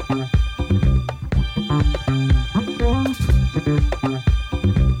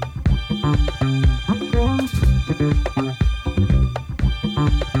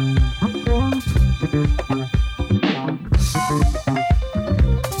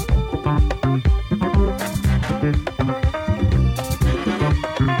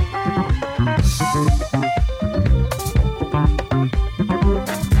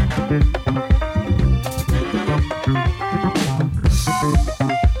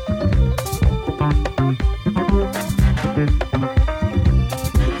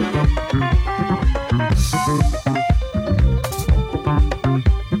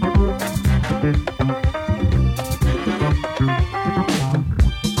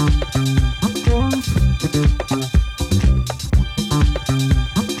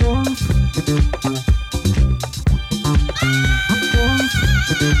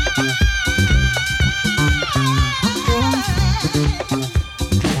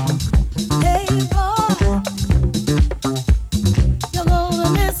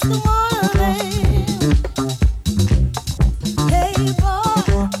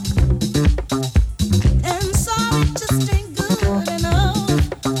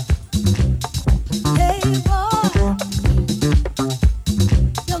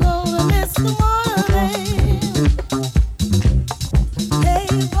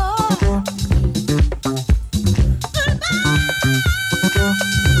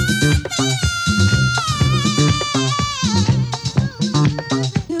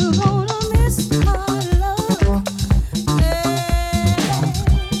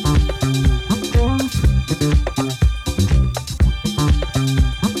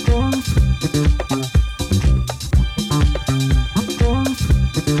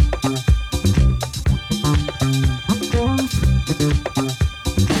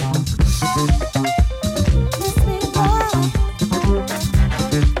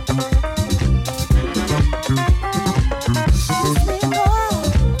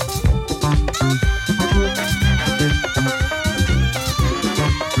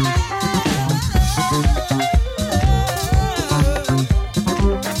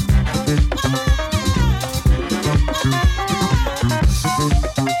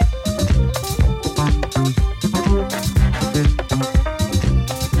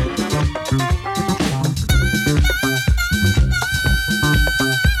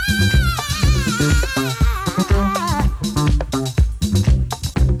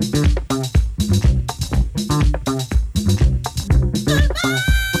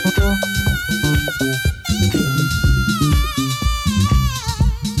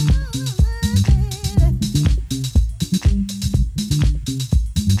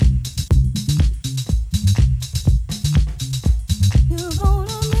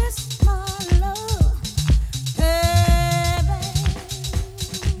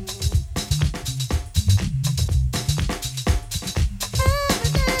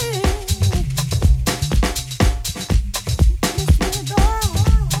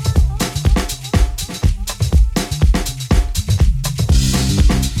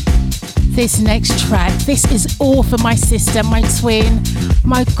 this next track. This is all for my sister, my twin,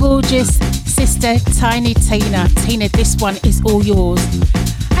 my gorgeous sister, Tiny Tina. Tina, this one is all yours.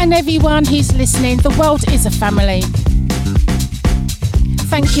 And everyone who's listening, the world is a family.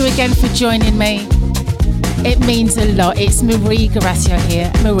 Thank you again for joining me. It means a lot. It's Marie Gracia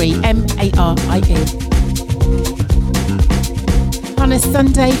here. Marie, M-A-R-I-E. On a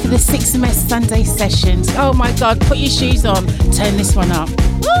Sunday for the 6 Mess Sunday sessions. Oh my God, put your shoes on. Turn this one up.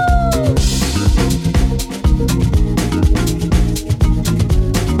 Woo!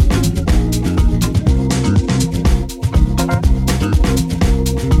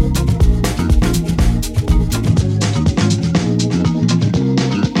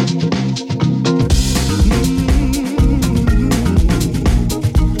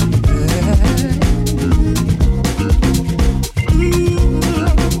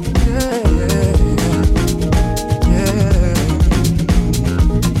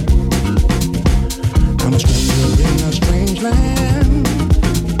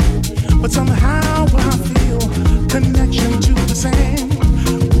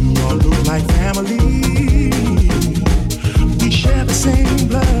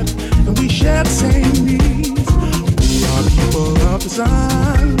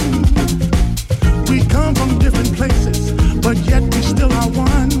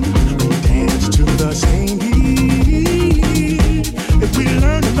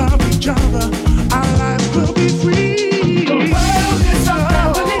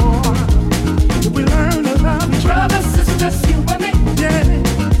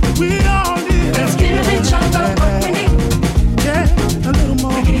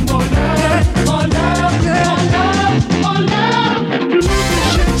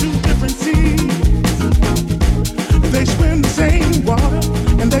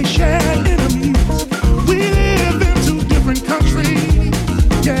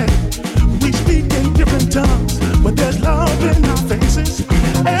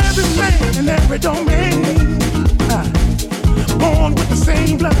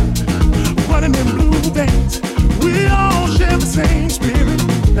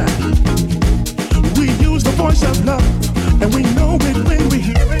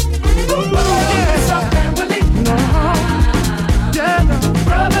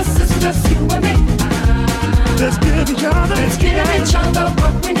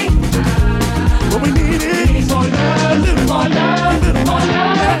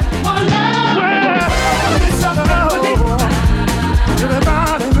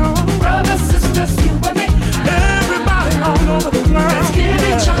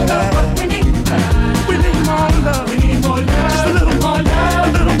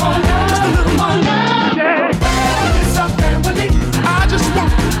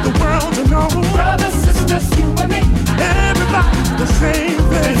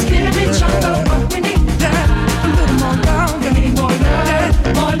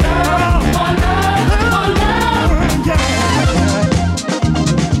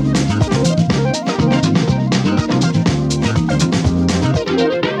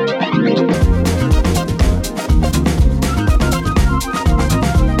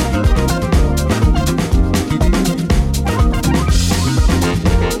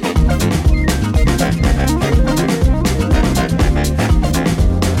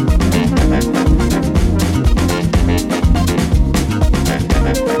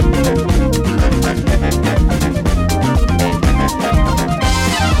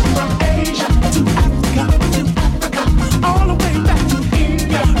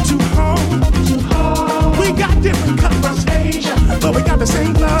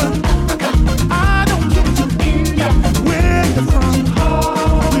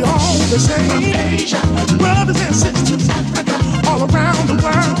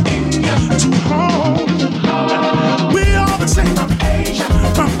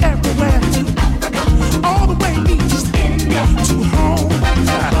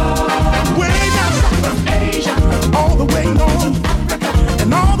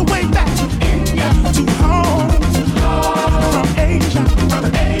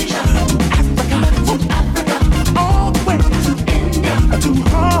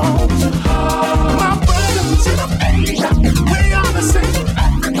 We are the same,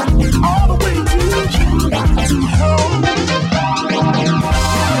 all the way to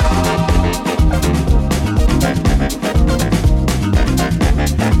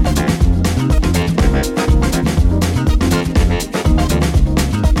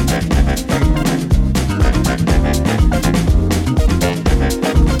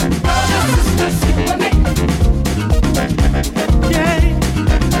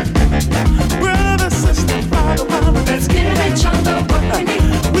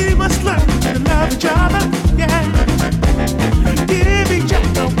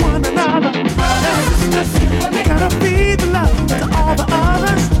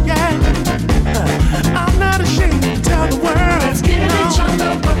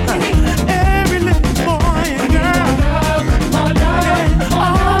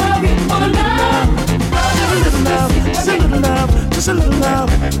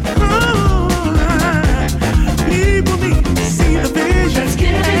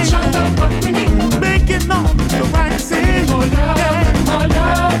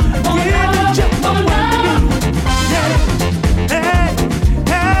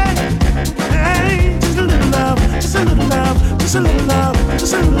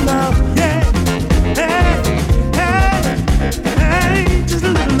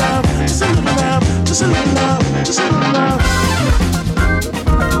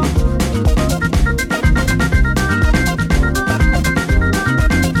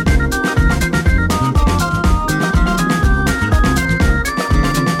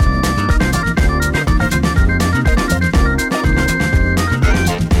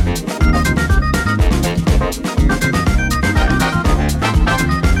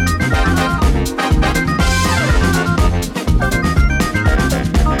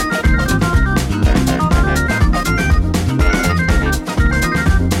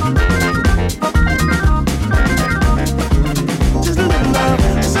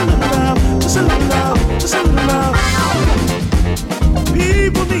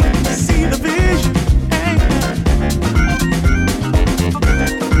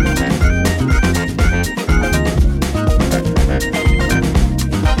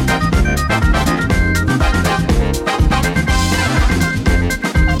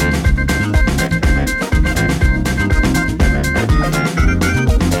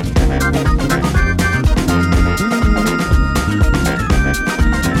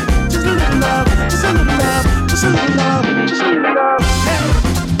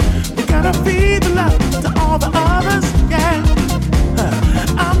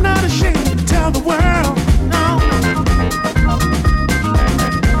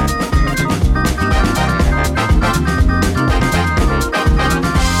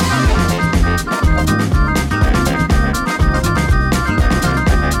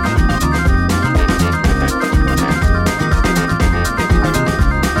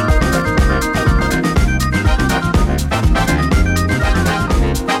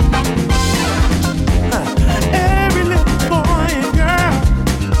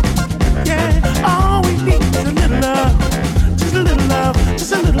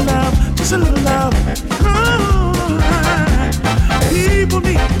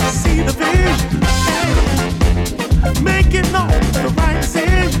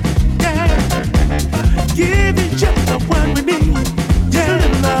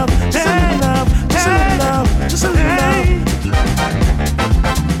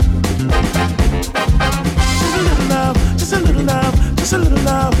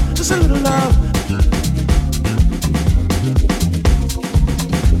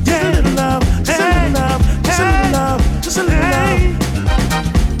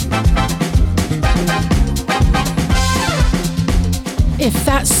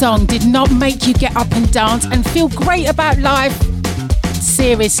Song did not make you get up and dance and feel great about life,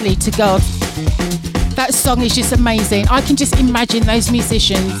 seriously to God, that song is just amazing. I can just imagine those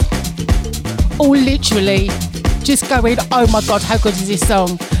musicians all literally just going, oh my God, how good is this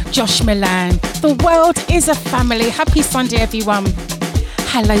song? Josh Milan, the world is a family. Happy Sunday, everyone.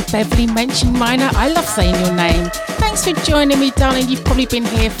 Hello, Beverly Mention Minor. I love saying your name. Thanks for joining me, darling. You've probably been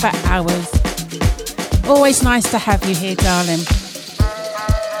here for hours. Always nice to have you here, darling.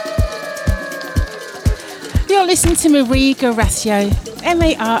 You're listening to Marie Garacio,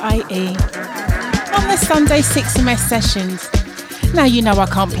 M-A-R-I-E, on the Sunday 6MS sessions. Now you know I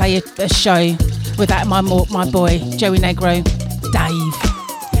can't play a show without my boy, Joey Negro,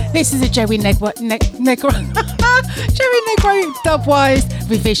 Dave. This is a Joey Negro Joey Negro dubwise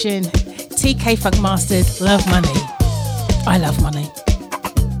revision. TK Funk Masters, Love Money. I love money.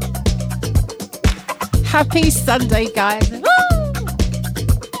 Happy Sunday, guys. Woo!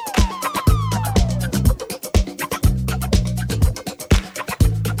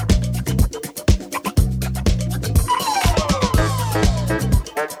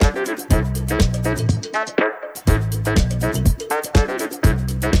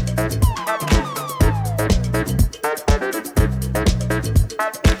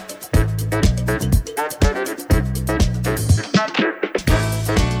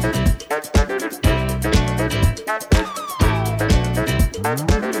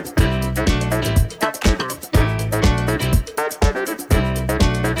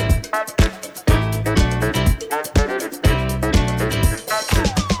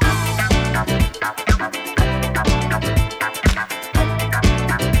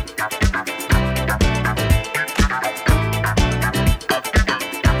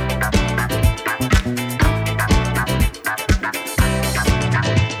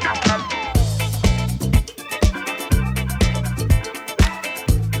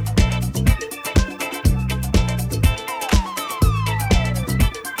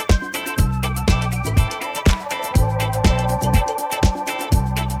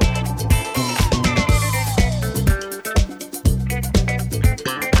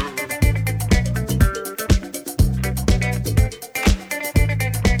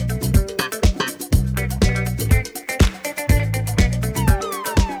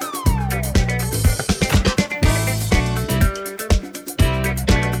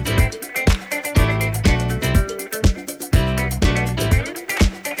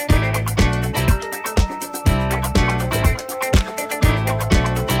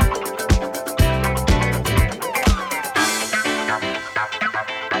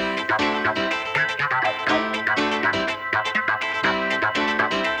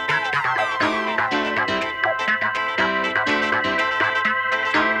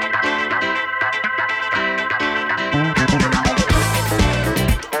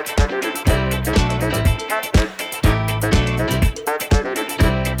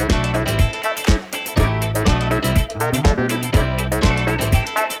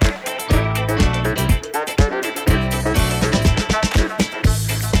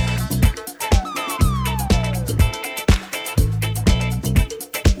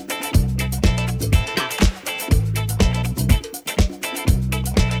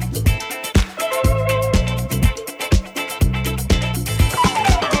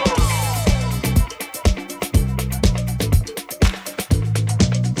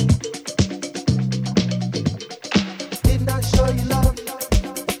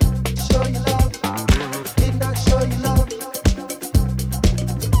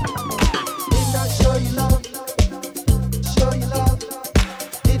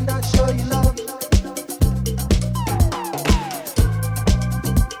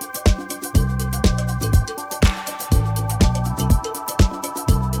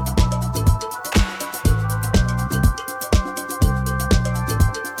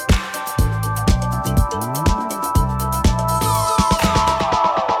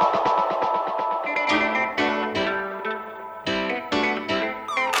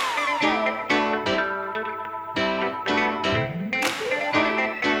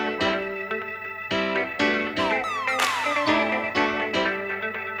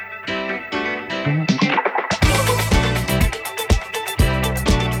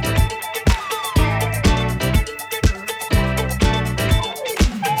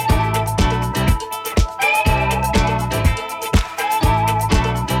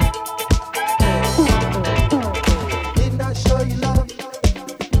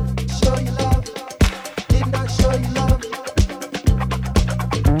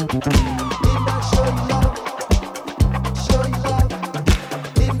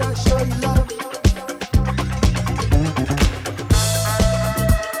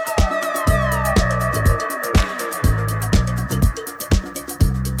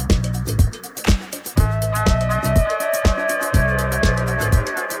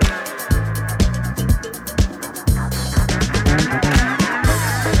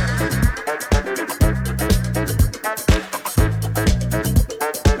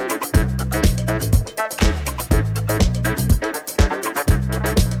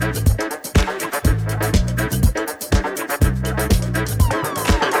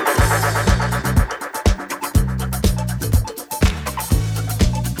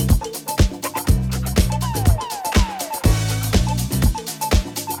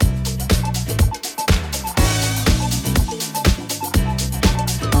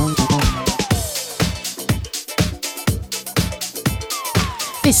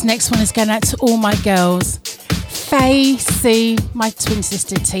 This next one is going out to all my girls. Faye, Sue, my twin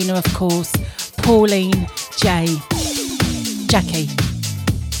sister Tina, of course, Pauline, Jay, Jackie,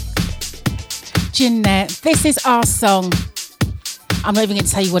 Jeanette. This is our song. I'm not even going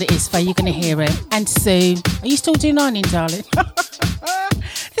to tell you what it is, Faye. You're going to hear it. And Sue, are you still doing ironing, darling?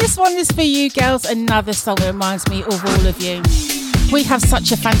 This one is for you, girls. Another song that reminds me of all of you. We have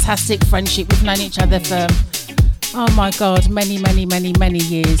such a fantastic friendship. We've known each other for, oh my God, many, many, many, many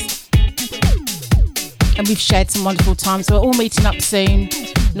years. And we've shared some wonderful times. We're all meeting up soon.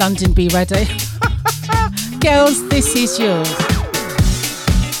 London, be ready. Girls, this is yours.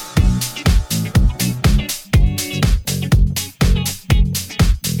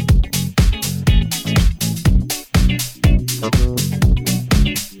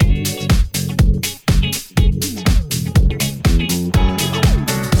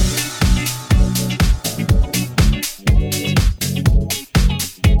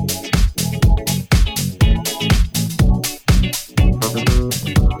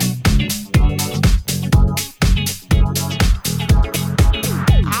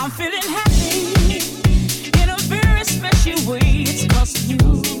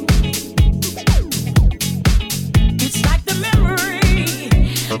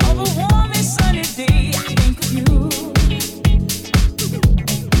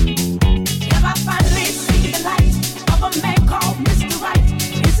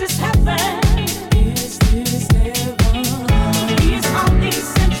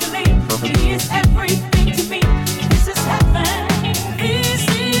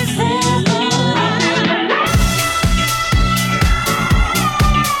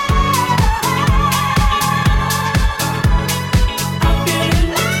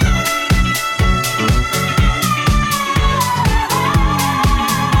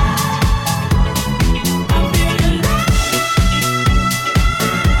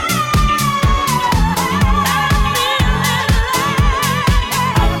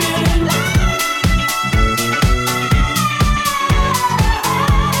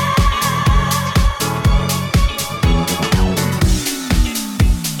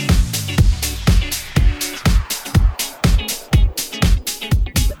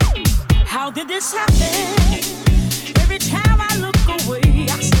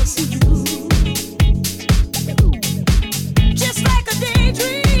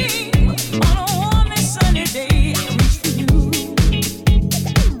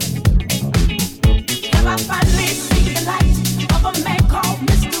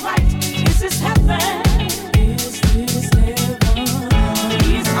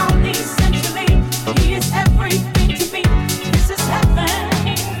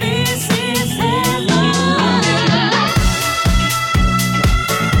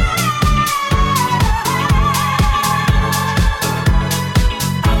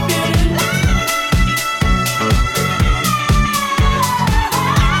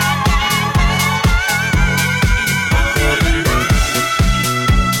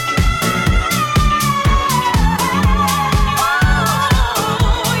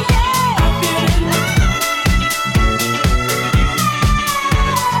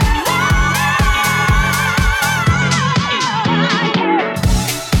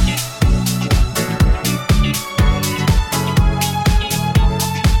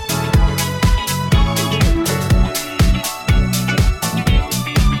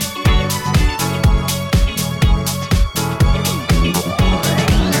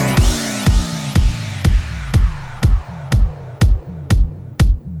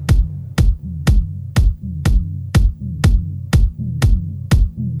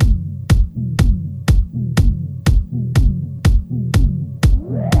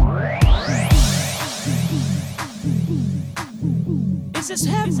 is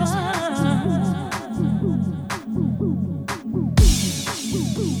heaven.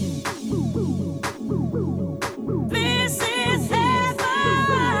 This is heaven.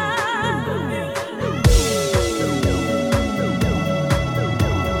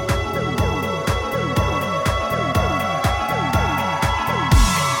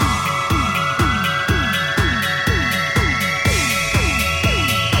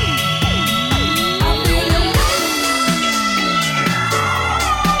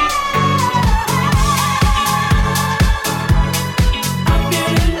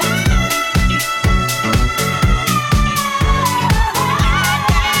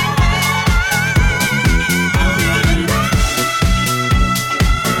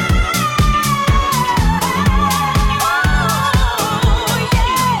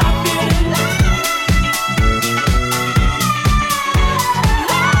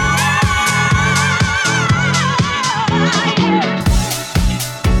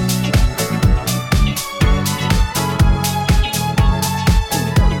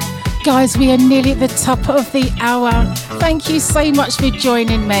 Guys, we are nearly at the top of the hour. Thank you so much for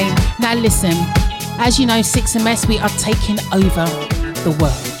joining me. Now listen, as you know, 6MS, we are taking over the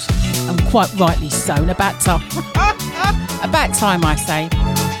world. And quite rightly so. And about time. About time, I say.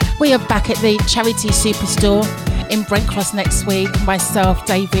 We are back at the Charity Superstore in Brent Cross next week. Myself,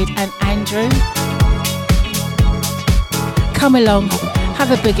 David and Andrew. Come along, have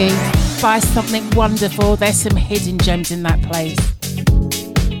a boogie, buy something wonderful. There's some hidden gems in that place.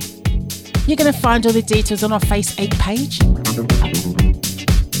 You're going to find all the details on our Facebook page.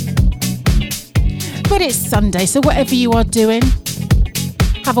 But it's Sunday, so whatever you are doing,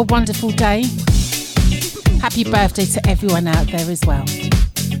 have a wonderful day. Happy birthday to everyone out there as well.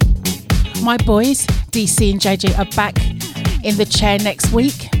 My boys, DC and JJ, are back in the chair next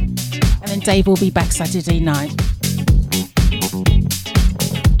week. And then Dave will be back Saturday night.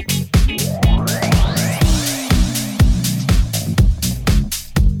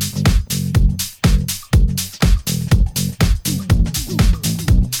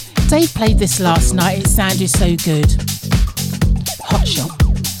 Dave played this last night, it sounded so good. Hot shot.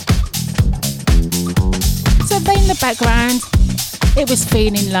 So then in the background, it was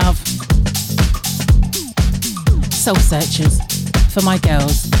Feeling Love. Soul Searchers for my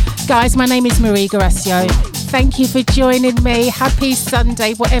girls. Guys, my name is Marie Garacio. Thank you for joining me. Happy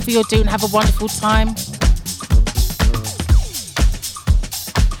Sunday, whatever you're doing, have a wonderful time.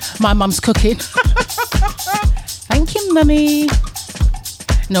 My mum's cooking. Thank you, mummy.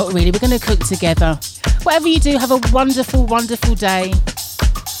 Not really, we're going to cook together. Whatever you do, have a wonderful, wonderful day.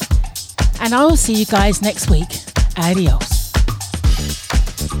 And I'll see you guys next week. Adios.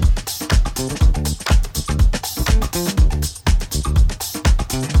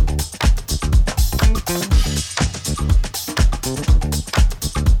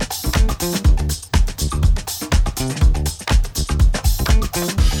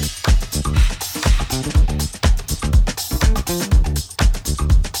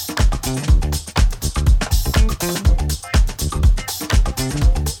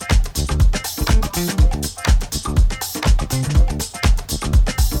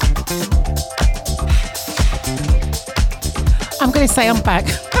 Say I'm back.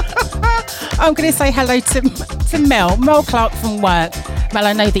 I'm going to say hello to Mel Clark from work. Mel,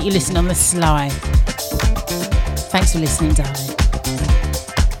 I know that you listen on the sly. Thanks for listening, darling.